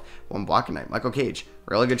 guys above 1 block a night. Michael Cage,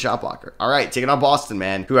 really good shot blocker. All right, taking on Boston,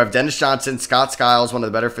 man, who have Dennis Johnson, Scott Skiles, one of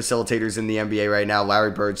the better facilitators in the NBA right now,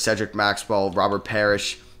 Larry Bird, Cedric Maxwell, Robert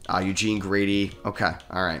Parrish, Eugene Grady. Okay,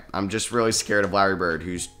 all right. I'm just really scared of Larry Bird,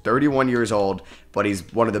 who's 31 years old, but he's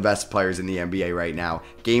one of the best players in the NBA right now.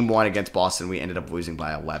 Game 1 against Boston, we ended up losing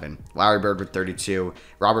by 11. Larry Bird with 32.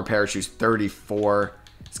 Robert Parrish, who's 34.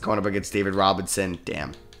 It's going up against David Robinson.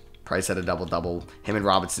 Damn. Price had a double-double. Him and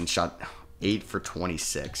Robinson shot 8 for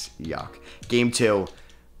 26. Yuck. Game 2,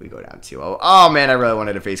 we go down 2-0. Oh, man, I really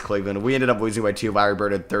wanted to face Cleveland. We ended up losing by 2. Larry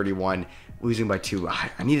Bird had 31. Losing by 2. I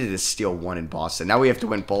needed to steal 1 in Boston. Now we have to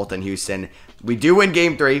win both in Houston. We do win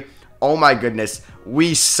Game 3. Oh, my goodness.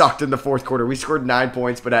 We sucked in the fourth quarter. We scored 9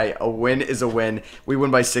 points, but hey, a win is a win. We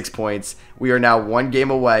win by 6 points. We are now 1 game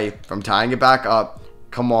away from tying it back up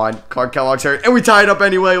Come on, Clark Kellogg's hurt, and we tied up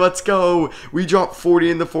anyway. Let's go. We dropped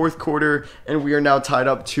 40 in the fourth quarter, and we are now tied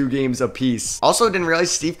up 2 games apiece. Also, didn't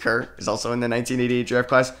realize Steve Kerr is also in the 1988 draft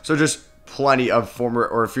class, so just plenty of former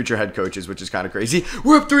or future head coaches, which is kind of crazy.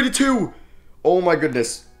 We're up 3-2. Oh my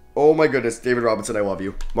goodness. Oh my goodness. David Robinson, I love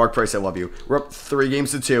you. Mark Price, I love you. We're up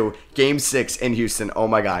 3-2. Game 6 in Houston. Oh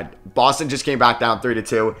my God. Boston just came back down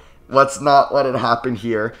 3-2. Let's not let it happen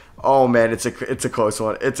here. Oh man, it's a close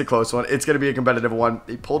one. It's a close one. It's going to be a competitive one.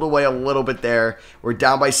 They pulled away a little bit there. We're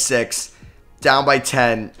down by 6, down by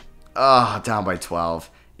 10, down by 12.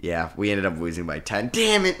 Yeah, we ended up losing by 10.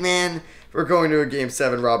 Damn it, man. We're going to a game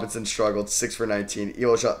 7. Robinson struggled, 6 for 19.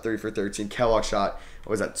 Elo shot 3 for 13. Kellogg shot,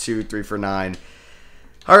 what was that, 2, 3 for 9.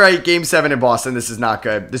 All right, game 7 in Boston. This is not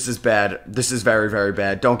good. This is bad. This is very, very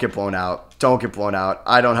bad. Don't get blown out. Don't get blown out.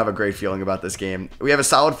 I don't have a great feeling about this game. We have a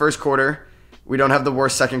solid first quarter. We don't have the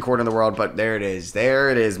worst second quarter in the world, but there it is.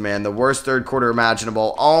 There it is, man. The worst third quarter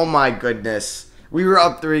imaginable. Oh, my goodness. We were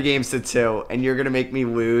up 3-2, and you're going to make me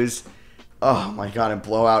lose. Oh, my God, in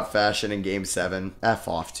blowout fashion in game 7. F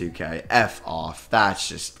off, 2K. F off. That's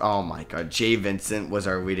just, oh, my God. Jay Vincent was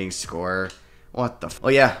our leading scorer. What the f— Oh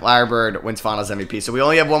yeah, Larry Bird wins finals MVP. So we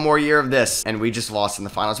only have 1 more year of this, and we just lost in the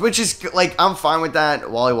finals, which is, like, I'm fine with that.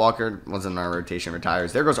 Wally Walker wasn't in our rotation,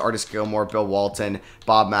 retires. There goes Artis Gilmore, Bill Walton,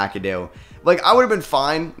 Bob McAdoo. Like, I would have been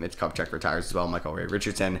fine. Mitch Kupchak retires as well. Michael Ray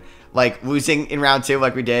Richardson. Like, losing in round 2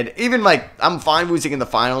 like we did. Even, like, I'm fine losing in the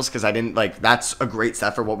finals because I didn't, like, that's a great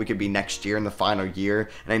step for what we could be next year in the final year.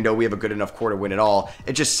 And I know we have a good enough core to win it all.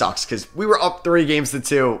 It just sucks because we were up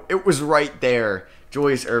 3-2. It was right there.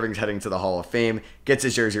 Julius Erving's heading to the Hall of Fame, gets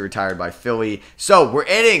his jersey retired by Philly. So we're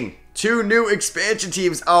adding 2 new expansion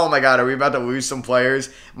teams. Oh my God, are we about to lose some players?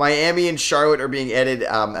 Miami and Charlotte are being added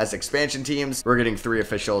as expansion teams. We're getting 3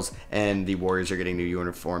 officials, and the Warriors are getting new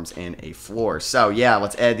uniforms and a floor. So yeah,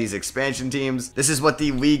 let's add these expansion teams. This is what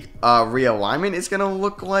the league realignment is going to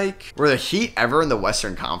look like. Were the Heat ever in the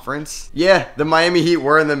Western Conference? Yeah, the Miami Heat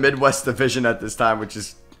were in the Midwest Division at this time, which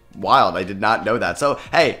is wild. I did not know that. So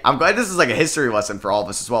hey, I'm glad this is like a history lesson for all of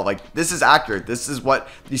us as well. Like, this is accurate. This is what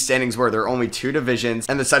these standings were. There are only 2 divisions,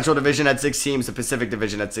 and the Central Division had 6 teams, the Pacific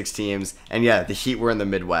Division had 6 teams, and yeah, the Heat were in the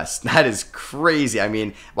Midwest. That is crazy. I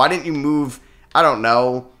mean, why didn't you move? I don't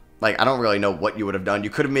know. Like, I don't really know what you would have done. You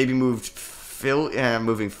could have maybe moved Philly.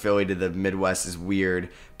 Moving Philly to the Midwest is weird.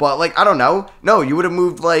 But, like, I don't know. No, you would have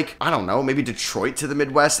moved, like, I don't know, maybe Detroit to the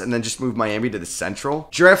Midwest and then just move Miami to the Central.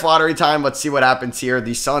 Draft lottery time. Let's see what happens here.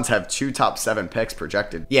 The Suns have 2 top 7 picks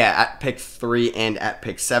projected. Yeah, at pick 3 and at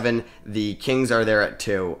pick 7. The Kings are there at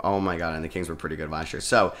 2. Oh, my God. And the Kings were pretty good last year.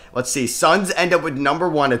 So, let's see. Suns end up with number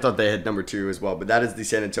 1. I thought they had number 2 as well. But that is the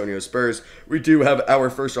San Antonio Spurs. We do have our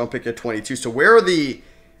first round pick at 22. So, where are the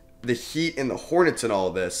Heat and the Hornets in all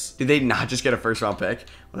of this? Did they not just get a first round pick?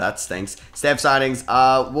 Well, that stinks. Staff signings.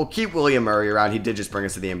 We'll keep William Murray around. He did just bring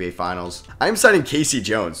us to the NBA Finals. I'm signing Casey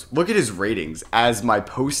Jones. Look at his ratings as my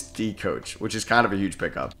post-D coach, which is kind of a huge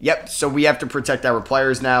pickup. Yep, so we have to protect our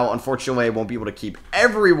players now. Unfortunately, I won't be able to keep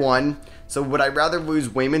everyone. So would I rather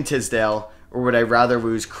lose Wayman Tisdale or would I rather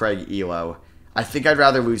lose Craig Elo? I think I'd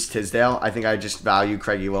rather lose Tisdale. I think I just value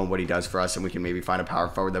Craig Elo and what he does for us, and we can maybe find a power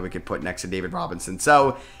forward that we could put next to David Robinson.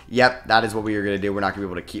 So, yep, that is what we are going to do. We're not going to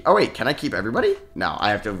be able to keep— oh, wait, can I keep everybody? No,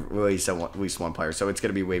 I have to release at least 1 player, so it's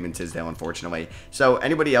going to be Wayman Tisdale, unfortunately. So,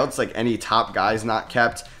 anybody else, like any top guys not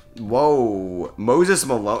kept? Whoa, Moses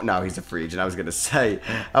Malone. No, he's a free agent. I was going to say,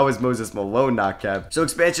 how was Moses Malone not kept? So,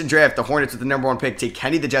 expansion draft, the Hornets with the number 1 pick take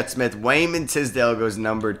Kenny the Jet Smith. Wayman Tisdale goes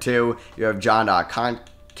number 2. You have John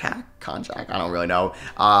Konchak, I don't really know.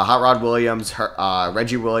 Hot Rod Williams,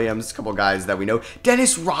 Reggie Williams, a couple guys that we know.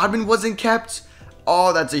 Dennis Rodman wasn't kept.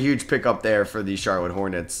 Oh, that's a huge pickup there for the Charlotte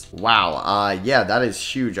Hornets. Wow. Yeah, that is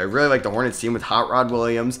huge. I really like the Hornets team with Hot Rod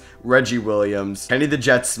Williams, Reggie Williams, Kenny the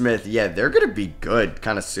Jet Smith. Yeah, they're going to be good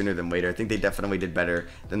kind of sooner than later. I think they definitely did better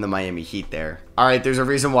than the Miami Heat there. All right, there's a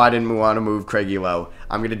reason why I didn't want to move Craig Elo.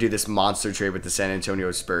 I'm going to do this monster trade with the San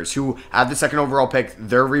Antonio Spurs, who have the 2nd overall pick.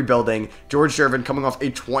 They're rebuilding. George Gervin coming off a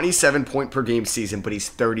 27-point-per-game season, but he's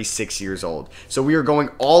 36 years old. So we are going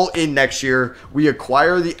all in next year. We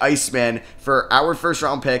acquire the Iceman for our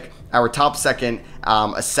first-round pick, our top 2nd,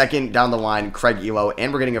 a 2nd down the line, Craig Elo,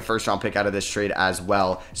 and we're getting a first-round pick out of this trade as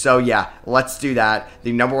well. So, yeah, let's do that.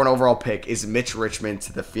 The number 1 overall pick is Mitch Richmond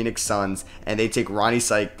to the Phoenix Suns, and they take Ronnie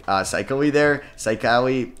Saikali there,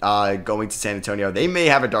 going to San Antonio. They may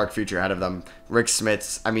have a dark future ahead of them. Rick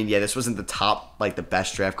Smits. I mean, yeah, this wasn't the top, like, the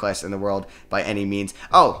best draft class in the world by any means.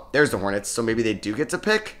 Oh, there's the Hornets, so maybe they do get to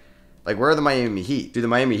pick? Like, where are the Miami Heat? Do the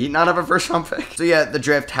Miami Heat not have a first-round pick? So, yeah, the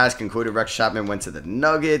draft has concluded. Rex Chapman went to the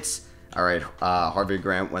Nuggets. All right, Harvey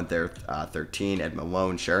Grant went there 13. Ed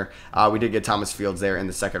Malone, sure. We did get Thomas Fields there in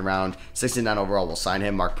the second round. 69 overall, we'll sign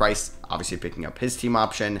him. Mark Price, obviously picking up his team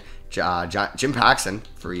option. Jim Paxson,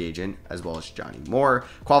 free agent, as well as Johnny Moore.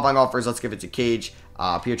 Qualifying offers, let's give it to Cage,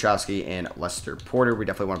 Piotrowski, and Lester Porter. We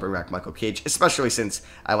definitely want to bring back Michael Cage, especially since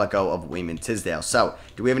I let go of Wayman Tisdale. So,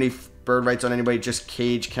 do we have any bird rights on anybody? Just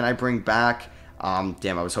Cage. Can I bring back...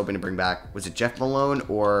 damn, I was hoping to bring back, was it Jeff Malone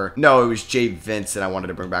or, no, it was Jay Vincent I wanted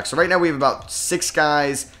to bring back. So right now we have about 6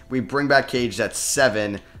 guys. We bring back Cage, that's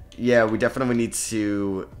 7. Yeah, we definitely need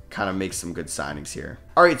to kind of make some good signings here.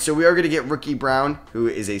 All right, so we are going to get Ricky Brown, who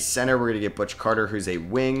is a center. We're going to get Butch Carter, who's a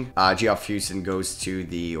wing. Geoff Houston goes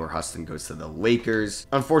to Huston goes to the Lakers.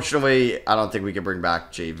 Unfortunately, I don't think we can bring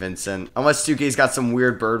back Jay Vincent. Unless 2K's got some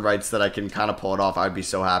weird bird rights that I can kind of pull it off, I'd be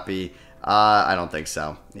so happy. I don't think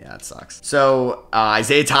so. Yeah, it sucks. So,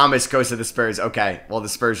 Isaiah Thomas goes to the Spurs. Okay, well, the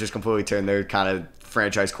Spurs just completely turned their kind of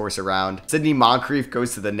franchise course around. Sidney Moncrief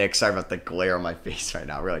goes to the Knicks. Sorry about the glare on my face right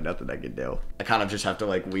now. Really nothing I can do. I kind of just have to,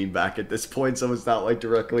 like, lean back at this point so it's not, like,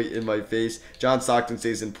 directly in my face. John Stockton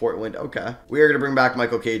stays in Portland. Okay. We are going to bring back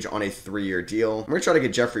Michael Cage on a 3-year deal. We're going to try to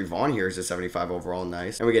get Jeffrey Vaughn here as a 75 overall.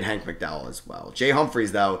 Nice. And we get Hank McDowell as well. Jay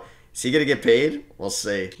Humphries, though. Is he going to get paid? We'll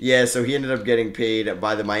see. Yeah, so he ended up getting paid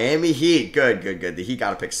by the Miami Heat. Good. The Heat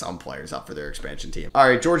got to pick some players up for their expansion team. All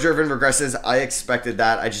right, George Irvin regresses. I expected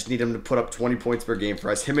that. I just need him to put up 20 points per game for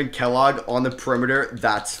us. Him and Kellogg on the perimeter.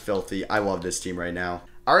 That's filthy. I love this team right now.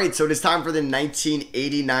 All right, so it is time for the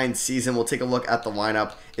 1989 season. We'll take a look at the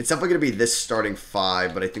lineup. It's definitely going to be this starting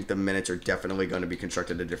 5, but I think the minutes are definitely going to be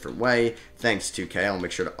constructed a different way. Thanks, 2K. I'll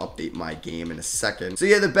make sure to update my game in a second. So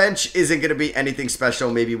yeah, the bench isn't going to be anything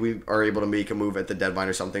special. Maybe we are able to make a move at the deadline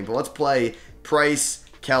or something, but let's play Price,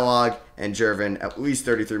 Kellogg, and Jervin at least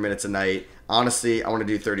 33 minutes a night. Honestly, I want to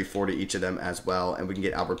do 34 to each of them as well, and we can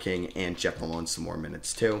get Albert King and Jeff Malone some more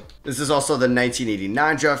minutes too. This is also the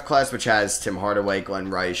 1989 draft class, which has Tim Hardaway, Glenn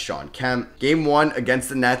Rice, Sean Kemp. Game 1 against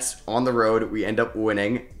the Nets on the road, we end up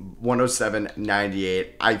winning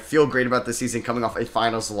 107-98. I feel great about this season coming off a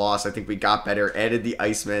finals loss. I think we got better, added the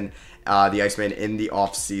Iceman in the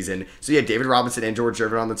offseason. So yeah, David Robinson and George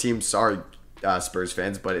Irvin on the team. Sorry, Spurs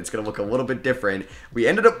fans, but it's going to look a little bit different. We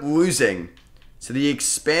ended up losing to the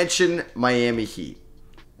expansion Miami Heat.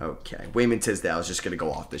 Okay, Wayman Tisdale is just going to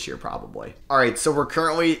go off this year probably. All right, so we're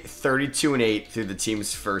currently 32-8 through the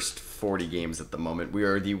team's first 40 games at the moment. We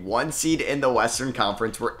are the 1 seed in the Western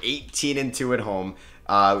Conference. We're 18-2 at home.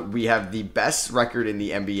 We have the best record in the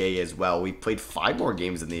NBA as well. We played 5 more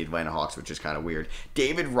games than the Atlanta Hawks, which is kind of weird.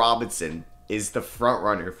 David Robinson is the front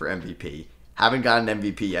runner for MVP. Haven't gotten an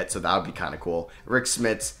MVP yet, so that would be kind of cool. Rick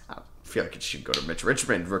Smits, I feel like it should go to Mitch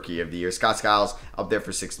Richmond, Rookie of the Year. Scott Skiles up there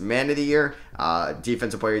for 6th Man of the Year.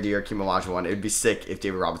 Defensive Player of the Year, Keem Olajuwon. It would be sick if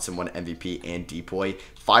David Robinson won MVP and DPOY.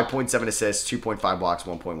 5.7 assists, 2.5 blocks,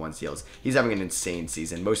 1.1 steals. He's having an insane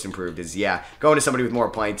season. Most improved is, yeah, going to somebody with more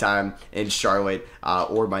playing time in Charlotte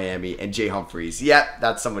or Miami. And Jay Humphries. Yeah,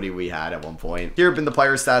 that's somebody we had at one point. Here have been the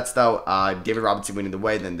player stats, though. David Robinson winning the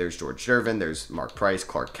way. Then there's George Irvin. There's Mark Price,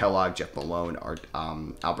 Clark Kellogg, Jeff Malone,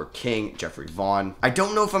 Albert King, Jeffrey Vaughn. I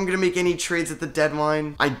don't know if I'm going to make any trades at the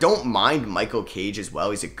deadline. I don't mind Michael Cage as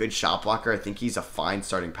well. He's a good shot blocker. I think he's a fine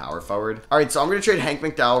starting power forward. All right, so I'm going to trade Hank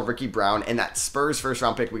McDowell, Ricky Brown, and that Spurs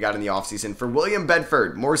first-round pick we got in the offseason for William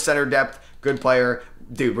Bedford. More center depth, good player.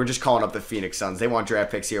 Dude, we're just calling up the Phoenix Suns. They want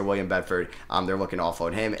draft picks here. William Bedford, they're looking to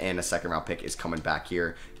offload him, and a second-round pick is coming back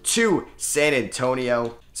here to San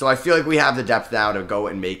Antonio. So I feel like we have the depth now to go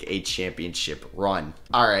and make a championship run.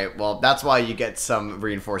 All right, well, that's why you get some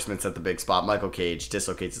reinforcements at the big spot. Michael Cage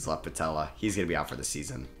dislocates his left patella. He's going to be out for the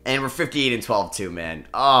season. And we're 58-12 too, man.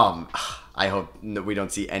 I hope we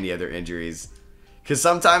don't see any other injuries. Because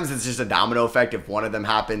sometimes it's just a domino effect. If one of them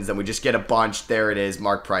happens, then we just get a bunch. There it is,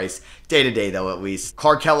 Mark Price. Day-to-day, though, at least.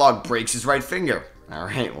 Clark Kellogg breaks his right finger. All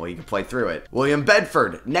right, well, you can play through it. William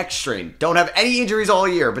Bedford, neck strain. Don't have any injuries all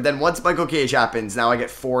year, but then once Michael Cage happens, now I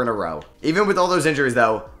get 4 in a row. Even with all those injuries,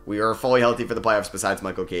 though, we are fully healthy for the playoffs besides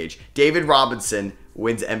Michael Cage. David Robinson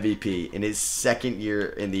wins MVP in his 2nd year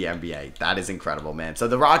in the NBA. That is incredible, man. So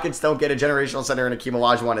the Rockets don't get a generational center and Hakeem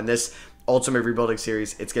Olajuwon in this Ultimate Rebuilding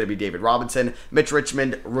Series. It's going to be David Robinson. Mitch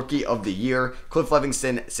Richmond, Rookie of the Year. Cliff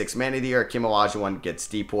Livingston, 6th Man of the Year. Hakeem Olajuwon gets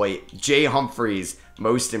DPOY. Jay Humphries,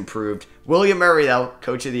 Most Improved. William Murray, though,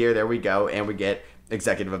 Coach of the Year. There we go. And we get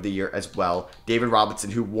Executive of the Year as well. David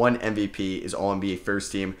Robinson, who won MVP, is All-NBA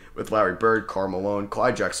first team with Larry Bird, Karl Malone,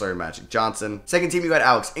 Clyde Drexler, and Magic Johnson. Second team, you got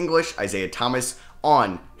Alex English, Isaiah Thomas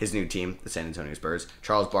on his new team, the San Antonio Spurs.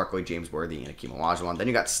 Charles Barkley, James Worthy, and Hakeem Olajuwon. Then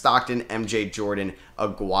you got Stockton, MJ, Jordan,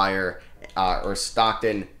 Aguirre, or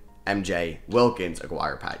Stockton, MJ, Wilkins,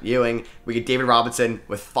 Aguirre, Pat Ewing. We get David Robinson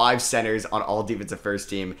with 5 centers on all defensive first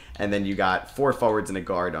team. And then you got 4 forwards and a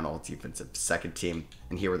guard on all defensive second team.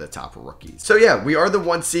 And here were the top rookies. So yeah, we are the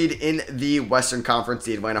 1 seed in the Western Conference.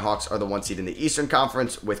 The Atlanta Hawks are the 1 seed in the Eastern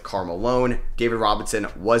Conference with Karl Malone. David Robinson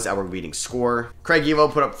was our leading scorer. Craig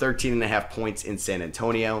Ehlo put up 13.5 points in San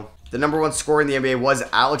Antonio. The number 1 scorer in the NBA was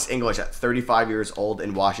Alex English at 35 years old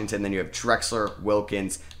in Washington. Then you have Drexler,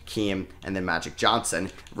 Wilkins, Hakeem, and then Magic Johnson.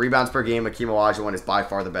 Rebounds per game, Hakeem Olajuwon is by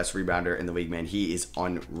far the best rebounder in the league, man. He is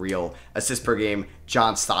unreal. Assists per game,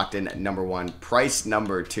 John Stockton, number 1. Price,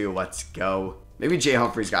 number 2. Let's go. Maybe Jay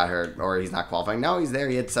Humphries got hurt or he's not qualifying. No, he's there.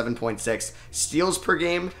 He had 7.6. Steals per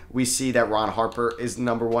game, we see that Ron Harper is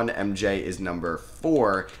number 1. MJ is number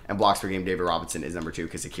 4. And blocks per game, David Robinson is number 2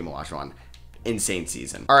 because Hakeem Olajuwon, insane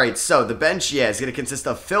season. All right, so the bench, yeah, is going to consist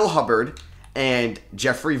of Phil Hubbard and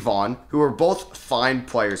Jeffrey Vaughn, who are both fine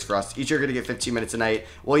players for us. Each are going to get 15 minutes a night.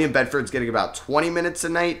 William Bedford's getting about 20 minutes a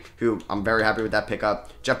night, who I'm very happy with that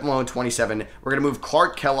pickup. Jeff Malone, 27. We're going to move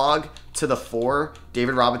Clark Kellogg to the 4.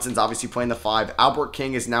 David Robinson's obviously playing the 5. Albert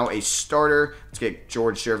King is now a starter. Let's get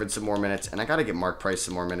George Gervin some more minutes. And I got to get Mark Price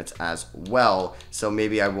some more minutes as well. So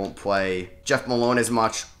maybe I won't play Jeff Malone as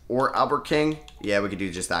much or Albert King. Yeah, we could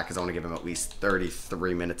do just that because I want to give him at least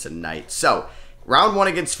 33 minutes a night. So round 1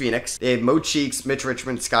 against Phoenix. They had Mo Cheeks, Mitch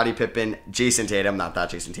Richmond, Scottie Pippen, Jason Tatum. Not that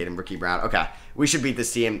Jason Tatum, Ricky Brown. Okay, we should beat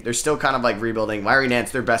this team. They're still kind of like rebuilding. Larry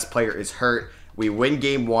Nance, their best player, is hurt. We win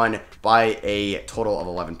game 1 by a total of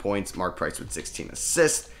 11 points. Mark Price with 16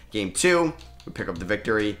 assists. Game 2, we pick up the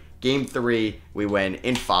victory. Game 3, we win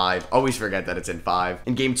in 5. Always forget that it's in 5.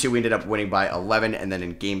 In Game 2, we ended up winning by 11. And then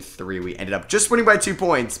in Game 3, we ended up just winning by 2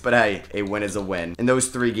 points. But hey, a win is a win. In those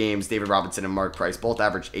 3 games, David Robinson and Mark Price both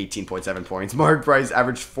averaged 18.7 points. Mark Price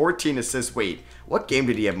averaged 14 assists. Wait, what game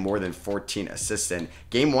did he have more than 14 assists in?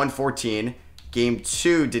 Game 1, 14. Game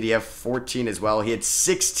 2, did he have 14 as well? He had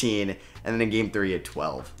 16. And then in Game 3, he had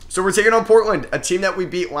 12. So we're taking on Portland, a team that we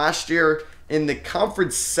beat last year in the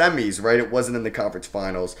conference semis, right? It wasn't in the conference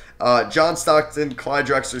finals. John Stockton, Clyde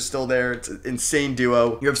Drexler still there. It's an insane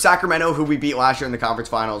duo. You have Sacramento, who we beat last year in the conference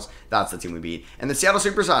finals. That's the team we beat. And the Seattle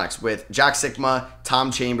Supersonics with Jack Sikma,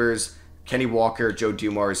 Tom Chambers, Kenny Walker, Joe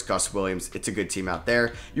Dumars, Gus Williams. It's a good team out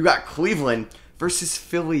there. You got Cleveland versus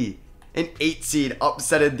Philly. An 8 seed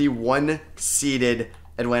upsetted the 1 seeded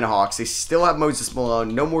Atlanta Hawks. They still have Moses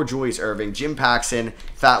Malone, no more Julius Erving, Jim Paxson,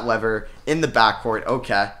 Fat Lever in the backcourt.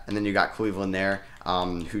 Okay, and then you got Cleveland there,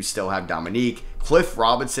 who still have Dominique, Cliff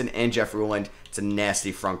Robinson, and Jeff Ruland. It's a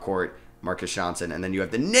nasty front court. Marcus Johnson, and then you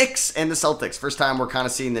have the Knicks and the Celtics. First time we're kind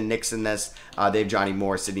of seeing the Knicks in this. They have Johnny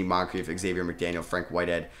Moore, Sidney Moncrief, Xavier McDaniel, Frank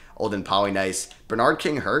Whitehead, Olden Polynice. Bernard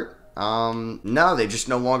King hurt? No, they just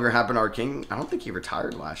no longer have Bernard King. I don't think he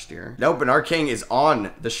retired last year. No, Bernard King is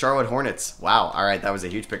on the Charlotte Hornets. Wow. All right. That was a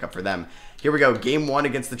huge pickup for them. Here we go. Game 1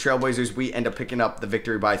 against the Trailblazers. We end up picking up the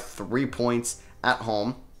victory by 3 points at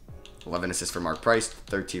home. 11 assists for Mark Price,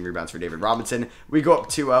 13 rebounds for David Robinson. We go up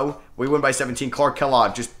 2-0. We win by 17. Clark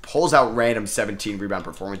Kellogg just pulls out random 17 rebound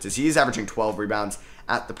performances. He is averaging 12 rebounds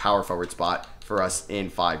at the power forward spot for us in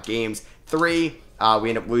 5 games. 3, we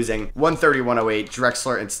end up losing 130-108.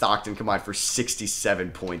 Drexler and Stockton combined for 67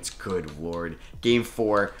 points. Good Lord. Game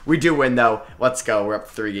 4. We do win, though. Let's go. We're up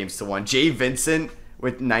 3-1. Jay Vincent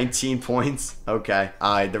with 19 points. Okay.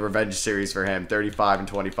 The revenge series for him. 35 and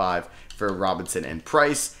 25 for Robinson and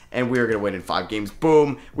Price. And we are going to win in 5 games.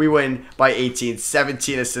 Boom. We win by 18.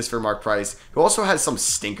 17 assists for Mark Price, who also has some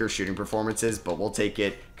stinker shooting performances, but we'll take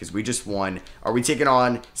it because we just won. Are we taking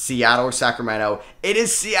on Seattle or Sacramento? It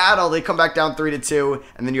is Seattle. They come back down 3-2.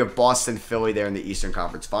 And then you have Boston, Philly there in the Eastern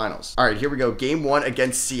Conference Finals. All right, here we go. Game 1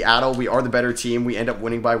 against Seattle. We are the better team. We end up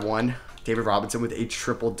winning by 1. David Robinson with a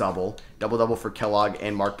triple-double. Double-double for Kellogg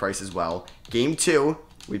and Mark Price as well. Game 2.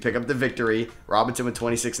 We pick up the victory. Robinson with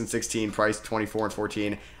 26 and 16. Price 24 and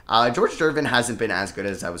 14. George Gervin hasn't been as good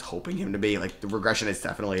as I was hoping him to be. Like, the regression has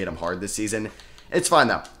definitely hit him hard this season. It's fine,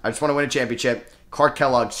 though. I just want to win a championship. Clark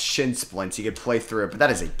Kellogg's shin splints. He could play through it, but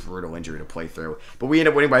that is a brutal injury to play through. But we end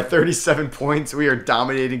up winning by 37 points. We are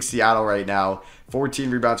dominating Seattle right now.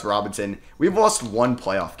 14 rebounds for Robinson. We've lost 1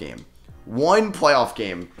 playoff game. 1 playoff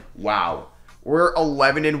game. Wow. We're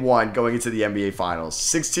 11-1 going into the NBA Finals.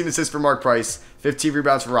 16 assists for Mark Price, 15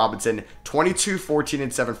 rebounds for Robinson, 22, 14,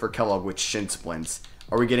 and 7 for Kellogg with shin splints.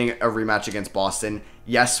 Are we getting a rematch against Boston?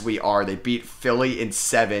 Yes, we are. They beat Philly in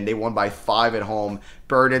 7. They won by 5 at home.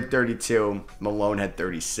 Bird had 32. Malone had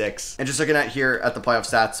 36. And just looking at here at the playoff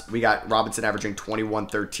stats, we got Robinson averaging 21,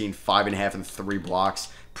 13, 5.5, and 3 blocks.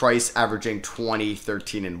 Price averaging 20,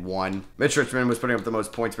 13, and 1. Mitch Richmond was putting up the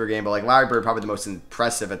most points per game, but like Larry Bird, probably the most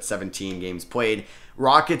impressive at 17 games played.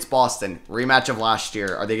 Rockets, Boston, rematch of last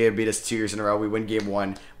year. Are they going to beat us 2 years in a row? We win game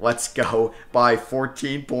 1. Let's go by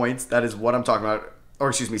 14 points. That is what I'm talking about. Or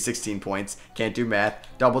excuse me, 16 points. Can't do math.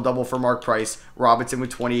 Double-double for Mark Price. Robinson with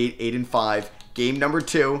 28, 8, and 5. Game number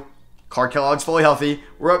 2. Clark Kellogg's fully healthy.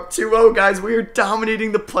 We're up 2-0, guys. We are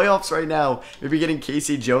dominating the playoffs right now. Maybe getting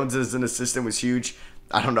Casey Jones as an assistant was huge.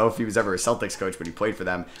 I don't know if he was ever a Celtics coach, but he played for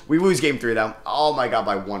them. We lose game 3 though. Oh my god,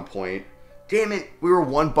 by 1 point. Damn it. We were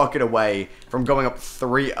 1 bucket away from going up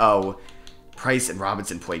 3-0. Price and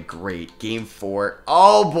Robinson played great. Game 4.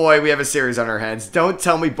 Oh boy, we have a series on our hands. Don't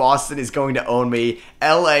tell me Boston is going to own me.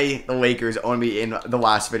 LA, the Lakers, owned me in the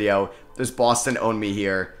last video. Does Boston own me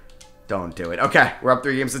here? Don't do it. Okay, we're up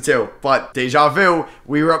 3 games to 2. But deja vu,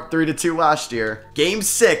 we were up 3-2 last year. Game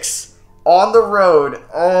 6 on the road.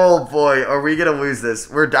 Oh boy, are we gonna lose this?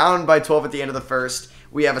 We're down by 12 at the end of the first.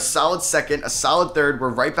 We have a solid second, a solid third. We're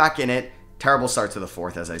right back in it. Terrible start to the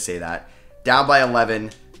fourth as I say that. Down by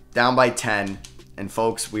 11, down by 10. And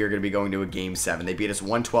folks, we are going to be going to a game 7. They beat us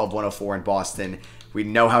 112-104 in Boston. We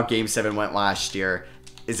know how game 7 went last year.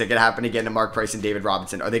 Is it going to happen again to Mark Price and David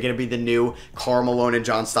Robinson? Are they going to be the new Karl Malone and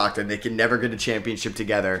John Stockton? They can never get a championship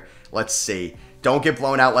together. Let's see. Don't get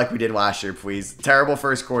blown out like we did last year, please. Terrible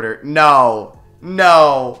first quarter. No.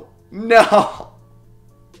 No. No.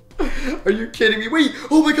 Are you kidding me? Wait.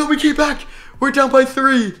 Oh my god, we came back. We're down by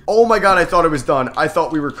 3. Oh my god, I thought it was done. I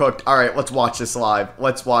thought we were cooked. All right, let's watch this live.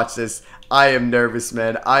 Let's watch this. I am nervous,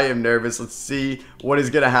 man. I am nervous. Let's see what is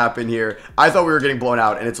going to happen here. I thought we were getting blown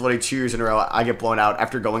out, and it's literally 2 years in a row I get blown out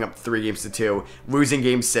after going up 3 games to 2, losing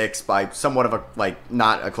game 6 by somewhat of a, like,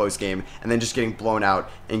 not a close game, and then just getting blown out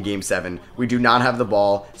in game 7. We do not have the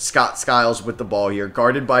ball. Scott Skiles with the ball here,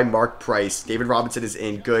 guarded by Mark Price. David Robinson is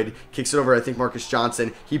in. Good. Kicks it over, I think, Marcus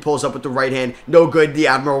Johnson. He pulls up with the right hand. No good. The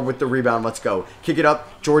Admiral with the rebound. Let's go. Kick it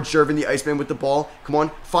up. George Gervin, the Iceman, with the ball. Come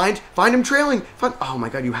on. Find him trailing. Oh, my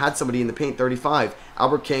God. You had somebody in the paint. 35.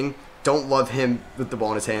 Albert King. Don't love him with the ball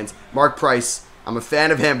in his hands. Mark Price. I'm a fan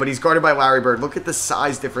of him, but he's guarded by Larry Bird. Look at the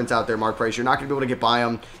size difference out there, Mark Price. You're not going to be able to get by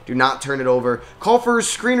him. Do not turn it over. Call for a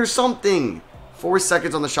screen or something. 4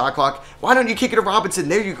 seconds on the shot clock. Why don't you kick it to Robinson?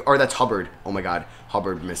 There you go. Or that's Hubbard. Oh, my God.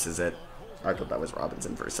 Hubbard misses it. I thought that was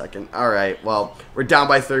Robinson for a second. All right, well, we're down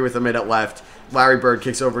by 3 with a minute left. Larry Bird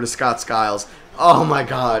kicks over to Scott Skiles. Oh, my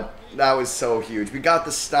God. That was so huge. We got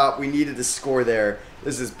the stop. We needed to score there.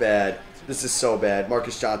 This is bad. This is so bad.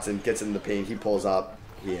 Marcus Johnson gets in the paint. He pulls up.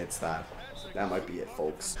 He hits that. That might be it,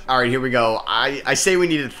 folks. All right, here we go. I say we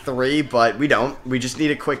needed 3, but we don't. We just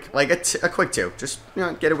need a quick, like a quick 2. Just, you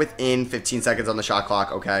know, get it within 15 seconds on the shot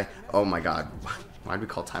clock, okay? Oh, my God. Why'd we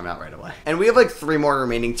call timeout right away? And we have like 3 more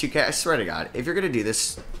remaining 2K. I swear to God, if you're going to do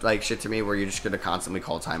this like shit to me where you're just going to constantly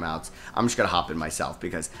call timeouts, I'm just going to hop in myself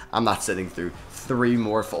because I'm not sitting through 3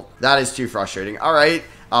 more full. That is too frustrating. All right.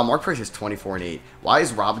 Mark Price is 24 and 8. Why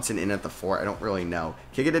is Robinson in at the 4? I don't really know.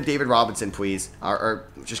 Kick it to David Robinson, please. Or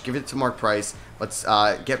just give it to Mark Price. Let's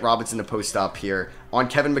get Robinson to post up here on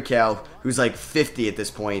Kevin McHale, who's like 50 at this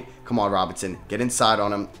point. Come on, Robinson. Get inside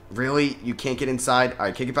on him. Really? You can't get inside? All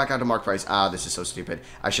right, kick it back out to Mark Price. Ah, this is so stupid.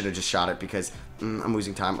 I should have just shot it because I'm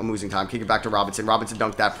losing time. I'm losing time. Kick it back to Robinson. Robinson,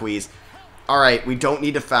 dunk that, please. All right, we don't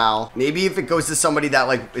need to foul. Maybe if it goes to somebody that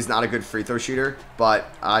like is not a good free throw shooter,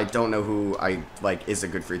 but I don't know who I like is a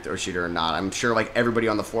good free throw shooter or not. I'm sure like everybody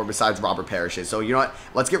on the floor besides Robert Parrish is. So you know what?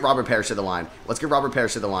 Let's get Robert Parrish to the line. Let's get Robert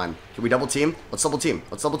Parrish to the line. Can we double team? Let's double team.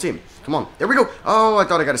 Let's double team. Come on. There we go. Oh, I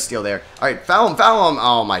thought I got a steal there. All right, foul him, foul him.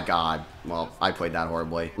 Oh my God. Well, I played that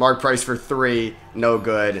horribly. Mark Price for 3, no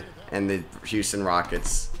good. And the Houston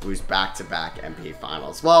Rockets lose back-to-back NBA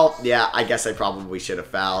Finals. Well, yeah, I guess I probably should have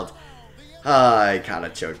fouled. I kind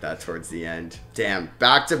of choked that towards the end. Damn,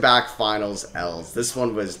 back-to-back finals L's. This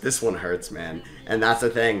one hurts, man. And that's the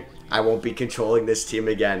thing. I won't be controlling this team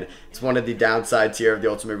again. It's one of the downsides here of the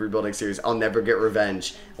Ultimate Rebuilding Series. I'll never get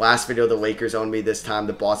revenge. Last video, the Lakers owned me. This time,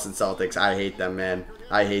 the Boston Celtics. I hate them, man.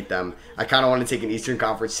 I hate them. I kind of want to take an Eastern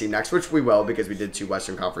Conference team next, which we will because we did 2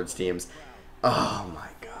 Western Conference teams. Oh, my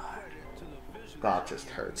God. That just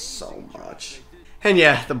hurts so much. And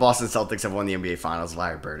yeah, the Boston Celtics have won the NBA Finals.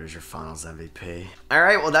 Larry Bird is your Finals MVP. All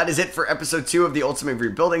right, well, that is it for episode 2 of the Ultimate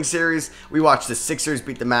Rebuilding Series. We watched the Sixers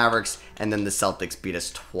beat the Mavericks, and then the Celtics beat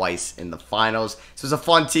us twice in the finals. This was a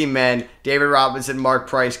fun team, man. David Robinson, Mark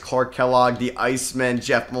Price, Clark Kellogg, the Iceman,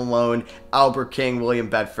 Jeff Malone, Albert King, William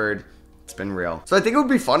Bedford. It's been real. So I think it would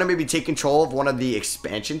be fun to maybe take control of one of the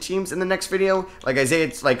expansion teams in the next video. Like I say,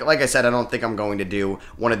 it's like I said, I don't think I'm going to do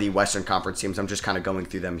one of the Western Conference teams. I'm just kind of going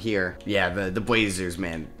through them here. Yeah, the Blazers,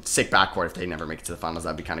 man, sick backcourt. If they never make it to the finals,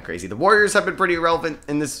 that'd be kind of crazy. The Warriors have been pretty irrelevant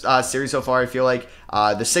in this series so far, I feel like.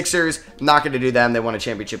 The Sixers, not going to do them. They won a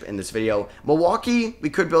championship in this video. Milwaukee, we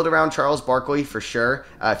could build around Charles Barkley for sure.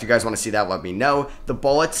 If you guys want to see that, let me know. The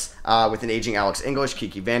Bullets, with an aging Alex English,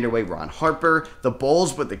 Kiki Vanderway, Ron Harper. The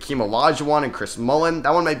Bulls with the Keem Olajuwon and Chris Mullin.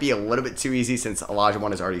 That one might be a little bit too easy since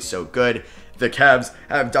Olajuwon is already so good. The Cavs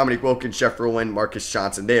have Dominique Wilkins, Jeff Ruland, Marcus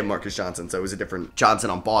Johnson. They have Marcus Johnson, so it was a different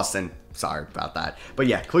Johnson on Boston. Sorry about that. But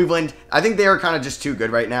yeah, Cleveland, I think they are kind of just too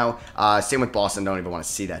good right now. Same with Boston. Don't even want to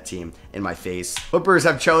see that team in my face. Clippers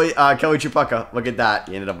have Kelly Tripucka. Look at that.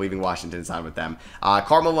 He ended up leaving Washington and signed with them.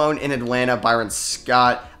 Karl Malone in Atlanta. Byron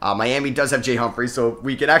Scott. Miami does have Jay Humphrey, so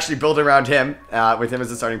we could actually build around him with him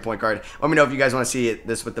as a starting point guard. Let me know if you guys want to see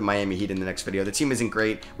this with the Miami Heat in the next video. The team isn't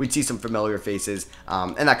great. We'd see some familiar faces,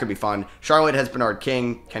 and that could be fun. Charlotte has Bernard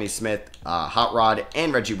King, Kenny Smith, Hot Rod,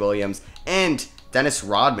 and Reggie Williams, and Dennis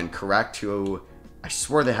Rodman, correct? Who I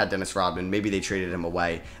swear they had Dennis Rodman. Maybe they traded him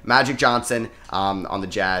away. Magic Johnson on the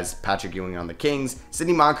Jazz. Patrick Ewing on the Kings.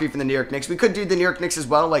 Sidney Moncrief from the New York Knicks. We could do the New York Knicks as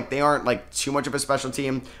well. Like, they aren't like too much of a special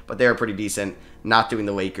team, but they are pretty decent. Not doing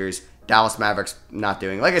the Lakers. Dallas Mavericks, not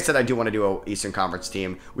doing. Like I said, I do want to do an Eastern Conference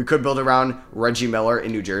team. We could build around Reggie Miller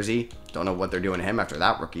in New Jersey. Don't know what they're doing to him after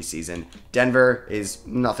that rookie season. Denver is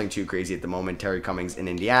nothing too crazy at the moment. Terry Cummings in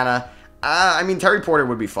Indiana. I mean, Terry Porter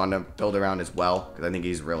would be fun to build around as well, because I think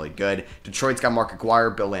he's really good. Detroit's got Mark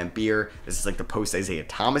Aguirre, Bill Laimbeer. This is like the post-Isaiah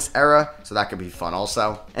Thomas era, so that could be fun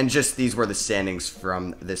also. And just these were the standings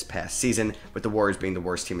from this past season, with the Warriors being the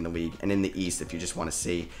worst team in the league. And in the East, if you just want to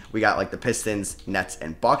see, we got like the Pistons, Nets,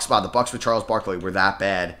 and Bucks. Wow, the Bucks with Charles Barkley were that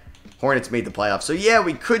bad. Hornets made the playoffs. So yeah,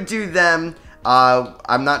 we could do them.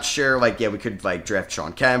 I'm not sure, like, yeah, we could, like, draft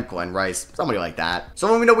Sean Kemp, Glenn Rice, somebody like that. So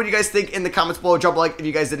let me know what you guys think in the comments below. Drop a like if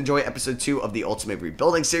you guys did enjoy episode 2 of the Ultimate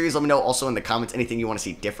Rebuilding series. Let me know also in the comments anything you want to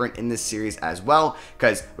see different in this series as well,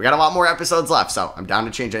 because we got a lot more episodes left, so I'm down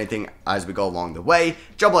to change anything as we go along the way.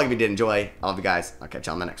 Drop a like if you did enjoy. I love you guys. I'll catch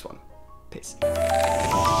you on the next one. Peace.